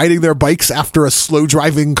slowly riding their bikes after a slow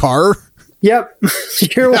driving car? Yep,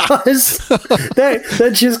 sure was.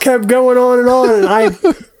 That just kept going on, and I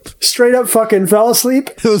straight up fucking fell asleep.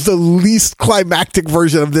 It was the least climactic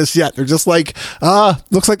version of this yet. They're just like,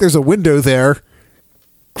 looks like there's a window there.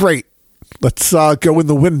 Great. Let's go in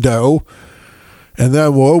the window, and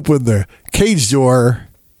then we'll open the cage door.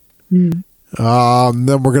 Then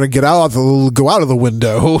we're gonna go out of the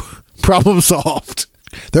window. Problem solved.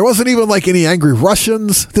 There wasn't even like any angry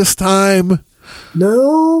Russians this time.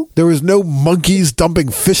 No. There was no monkeys dumping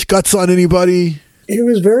fish guts on anybody. It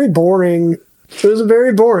was very boring. It was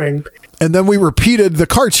very boring. And then we repeated the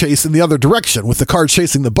car chase in the other direction, with the car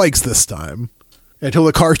chasing the bikes this time, until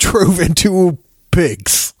the car drove into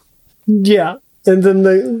pigs. Yeah. And then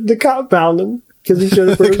the cop found him because he should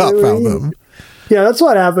have. The cop found them. Yeah, that's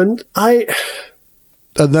what happened.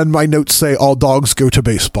 And then my notes say all dogs go to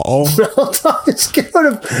baseball. All dogs go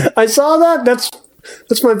to. I saw that.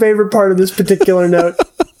 That's my favorite part of this particular note.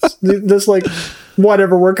 This, like,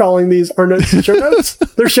 whatever we're calling these, are notes. Show notes?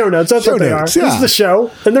 They're show notes. That's show what they notes, are. Yeah. This is the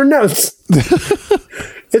show, and they're notes.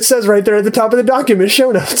 It says right there at the top of the document,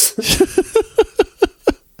 show notes.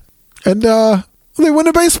 And they win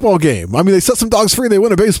a baseball game. I mean, they set some dogs free, they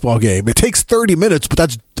win a baseball game. It takes 30 minutes, but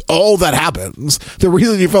that's all that happens. The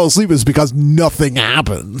reason you fell asleep is because nothing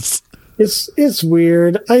happens. It's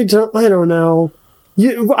weird. I don't know.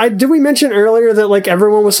 Did we mention earlier that, like,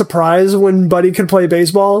 everyone was surprised when Buddy could play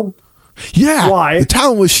baseball? Yeah. Why? The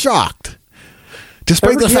town was shocked.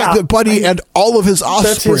 Despite the fact that Buddy and all of his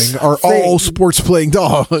offspring are all sports-playing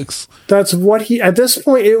dogs. That's what at this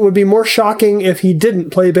point, it would be more shocking if he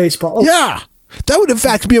didn't play baseball. Yeah. That would, in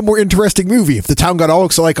fact, be a more interesting movie if the town got all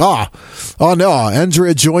like, oh no,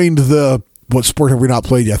 Andrea joined what sport have we not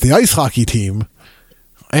played yet? The ice hockey team.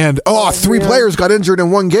 And, three players got injured in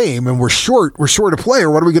one game and we're short a player.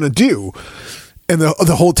 What are we going to do? And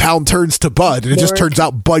the whole town turns to Bud, and it just turns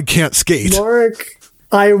out Bud can't skate. Mark,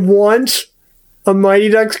 I want a Mighty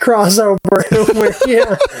Ducks crossover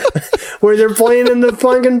where they're playing in the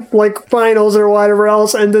fucking, like, finals or whatever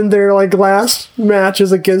else, and then their, like, last match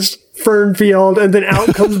is against Fernfield, and then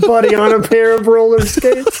out comes Buddy on a pair of roller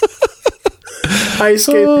skates. Ice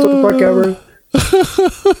skates, what the fuck ever.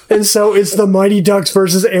 And so it's the Mighty Ducks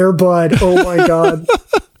versus Air Bud. Oh my god.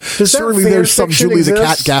 Surely there's some Julie the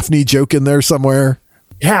Cat Gaffney joke in there somewhere.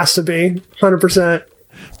 It has to be. 100%.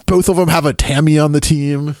 Both of them have a Tammy on the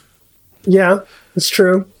team. Yeah, it's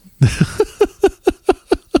true.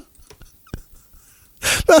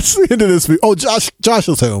 That's the end of this movie. Oh, Josh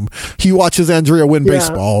is home. He watches Andrea win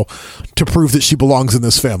baseball to prove that she belongs in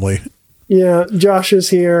this family. Yeah, Josh is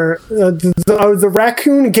here. The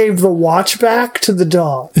raccoon gave the watch back to the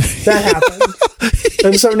dog. That happened.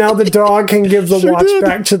 And so now the dog can give the watch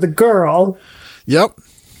back to the girl. Yep.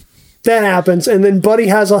 That happens. And then Buddy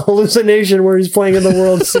has a hallucination where he's playing in the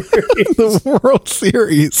World Series. The World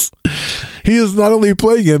Series. He is not only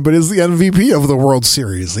playing it, but is the MVP of the World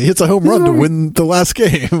Series. He hits a home run to win the last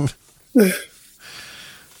game.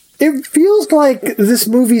 It feels like this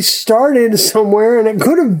movie started somewhere and it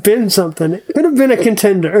could have been something. It could have been a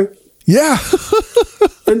contender. Yeah.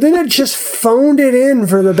 And then it just phoned it in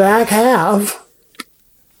for the back half.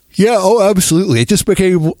 Yeah, oh, absolutely. It just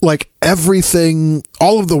became like everything,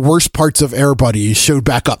 all of the worst parts of Air Buddy showed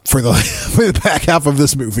back up for the back half of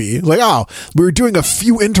this movie. Like, we were doing a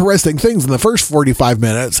few interesting things in the first 45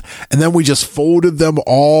 minutes, and then we just folded them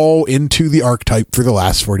all into the archetype for the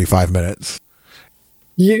last 45 minutes.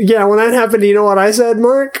 Yeah, when that happened, you know what I said,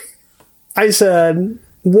 Mark? I said,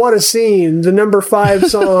 what a scene. The number 5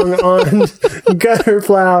 song on Gutter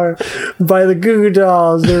Flower by the Goo Goo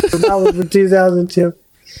Dolls. Their album from 2002.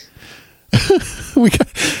 We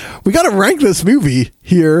got to rank this movie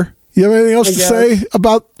here. You have anything else to say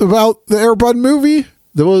about the Air Bud movie?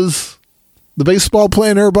 There was the baseball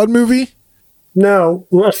playing Air Bud movie? No.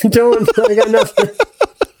 I got nothing.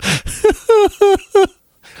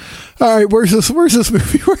 All right, where's this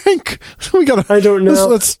movie rank? I don't know.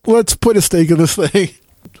 Let's put a stake in this thing.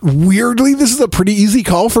 Weirdly, this is a pretty easy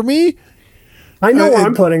call for me. I know where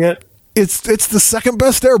I'm putting it. It's the second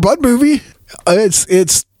best Air Bud movie.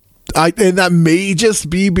 And that may just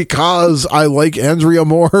be because I like Andrea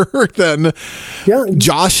more than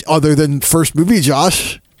Josh, other than first movie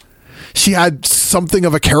Josh. She had something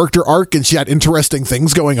of a character arc and she had interesting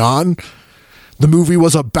things going on. The movie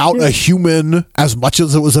was about a human as much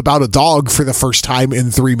as it was about a dog for the first time in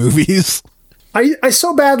 3 movies. I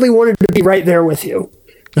so badly wanted to be right there with you.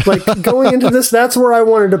 Like, going into this, that's where I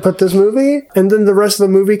wanted to put this movie. And then the rest of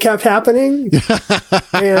the movie kept happening.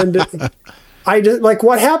 And I just, like,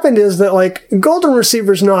 what happened is that, like, Golden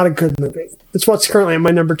Receiver's not a good movie. It's what's currently at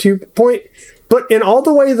my number 2 point. But in all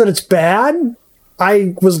the way that it's bad,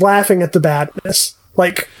 I was laughing at the badness.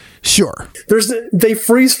 Like, sure. They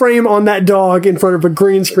freeze frame on that dog in front of a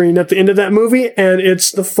green screen at the end of that movie, and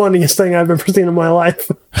it's the funniest thing I've ever seen in my life.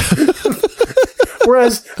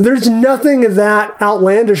 Whereas there's nothing that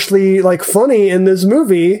outlandishly, like, funny in this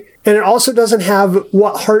movie, and it also doesn't have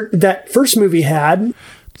what heart that first movie had.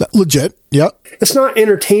 Legit, yep. It's not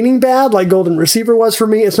entertaining bad like Golden Receiver was for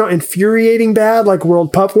me. It's not infuriating bad like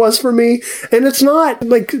World Pup was for me. And it's not,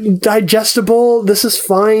 like, digestible. This is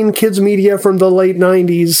fine kids media from the late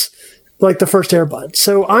 90s, like the first Air Bud.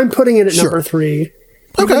 So I'm putting it at number 3.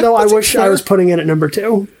 Even though I wish I was putting it at number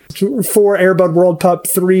 2. 4 Air Bud World Pup,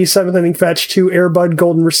 3 7th Inning Fetch, 2 Air Bud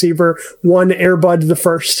Golden Receiver, 1 Air Bud the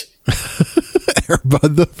First. Air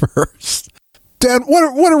Bud the First. Dan, what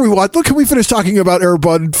are we watching? Look, can we finish talking about Air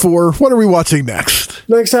Bud 4? What are we watching next?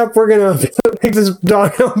 Next up, we're going to take this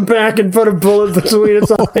dog back and put a bullet between its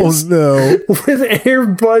eyes. Oh, no. With Air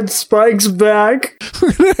Bud Spikes back.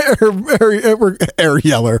 We're going to air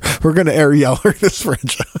yeller. We're going to air yeller this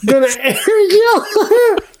franchise. Gonna air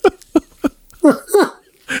yeller.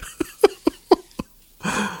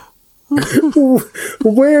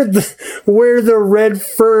 Where the red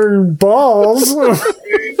fern balls.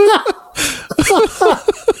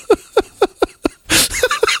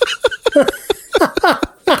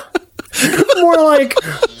 More like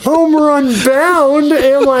home run bound,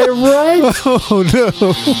 am I right? Oh no.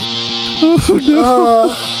 Oh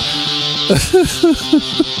no.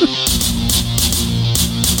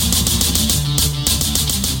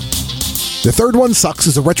 The Third One Sucks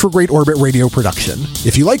is a Retrograde Orbit radio production.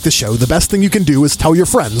 If you like the show, the best thing you can do is tell your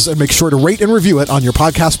friends and make sure to rate and review it on your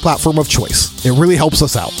podcast platform of choice. It really helps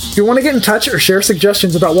us out. If you want to get in touch or share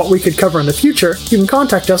suggestions about what we could cover in the future, you can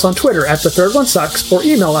contact us on Twitter at @TheThirdOneSucks or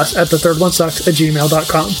email us at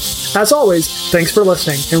thethirdOneSucks@gmail.com. As always, thanks for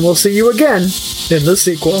listening, and we'll see you again in the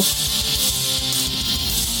sequel.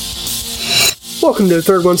 Welcome to The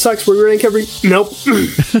Third One Sucks, where we rank every... Nope.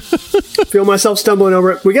 Feel myself stumbling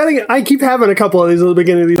over it. I keep having a couple of these at the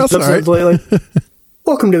beginning of these episodes lately.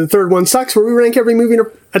 Welcome to The Third One Sucks, where we rank every movie...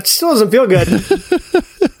 It still doesn't feel good.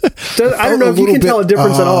 I don't know if you can tell a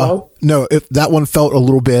difference at all. No, that one felt a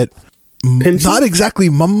little bit... Pinchy? Not exactly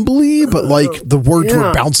mumbly, but like the words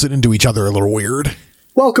were bouncing into each other a little weird.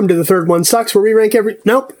 Welcome to The Third One Sucks, where we rank every...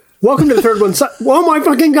 Nope. Welcome to The Third One Sucks. Oh my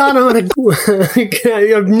fucking God, I've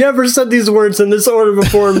never said these words in this order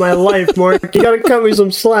before in my life, Mark. You gotta cut me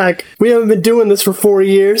some slack. We haven't been doing this for 4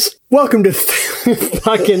 years. Welcome to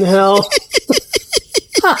fucking hell.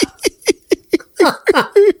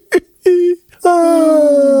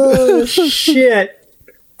 Oh, shit.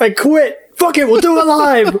 I quit. Fuck it, we'll do it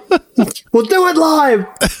live. We'll do it live.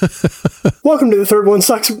 Welcome to The Third One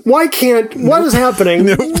Sucks. What is happening?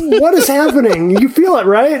 What is happening? You feel it,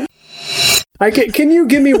 right? Can you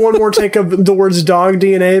give me one more take of the words dog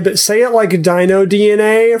DNA, but say it like dino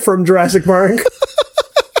DNA from Jurassic Park?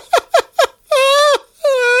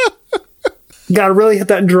 Gotta really hit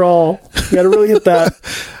that drawl. Gotta really hit that.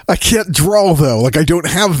 I can't draw though. Like I don't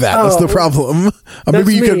have that. That's the problem.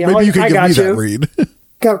 Maybe you can give me that read.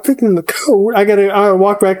 Got picking the code. I gotta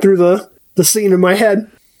walk back through the scene in my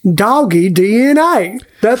head. Doggy DNA.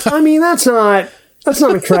 That's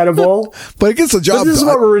not incredible. But it gets the job. But this is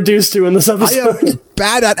what we're reduced to in this episode. I am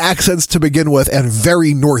bad at accents to begin with and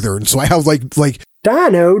very northern. So I have like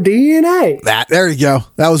Dino DNA. There you go.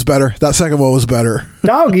 That was better. That second one was better.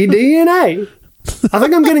 Doggy DNA. I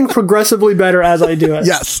think I'm getting progressively better as I do it.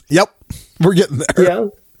 Yes. Yep. We're getting there. Yeah.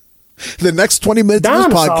 The next 20 minutes of this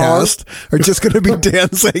podcast are just going to be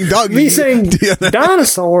Dan saying doggy. Me saying DNA.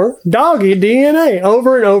 Dinosaur, doggy DNA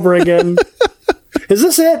over and over again. Is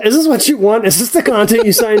this it? Is this what you want? Is this the content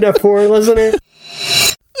you signed up for, listener?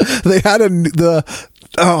 They had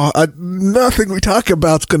nothing we talk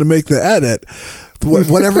about is going to make the edit.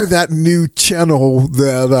 Whatever that new channel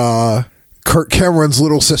that Kirk Cameron's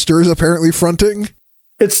little sister is apparently fronting.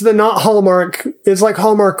 It's the not Hallmark. It's like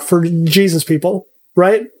Hallmark for Jesus people,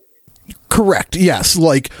 right? Correct. Yes.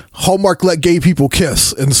 Like Hallmark let gay people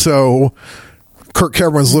kiss. And so Kirk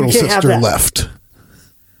Cameron's little sister left.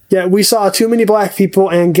 Yeah. We saw too many black people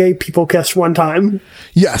and gay people kiss one time.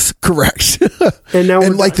 Yes. Correct. And now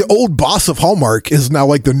the old boss of Hallmark is now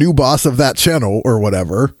like the new boss of that channel or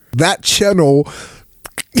whatever. That channel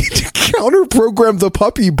counter-programmed the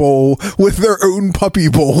Puppy Bowl with their own Puppy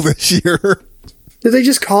Bowl this year. Did they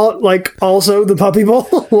just call it, like, also the Puppy Bowl?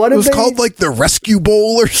 What it was called, like, the Rescue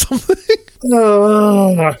Bowl or something.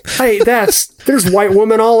 Hey, there's white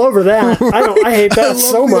women all over that. I hate that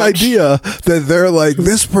so much. The idea that they're like,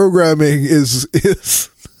 this programming is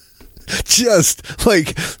just,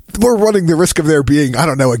 like, we're running the risk of there being, I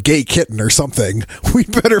don't know, a gay kitten or something. We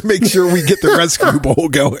better make sure we get the Rescue Bowl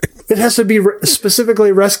going. It has to be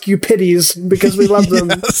specifically Rescue Pitties, because we love them.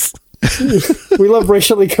 Yes. We love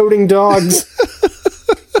racially coding dogs.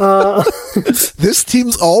 This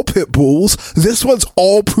team's all pit bulls. This one's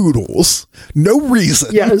all poodles. No reason.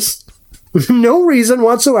 Yes. No reason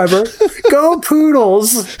whatsoever. Go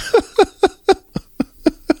poodles.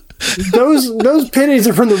 Those pitties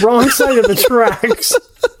are from the wrong side of the tracks.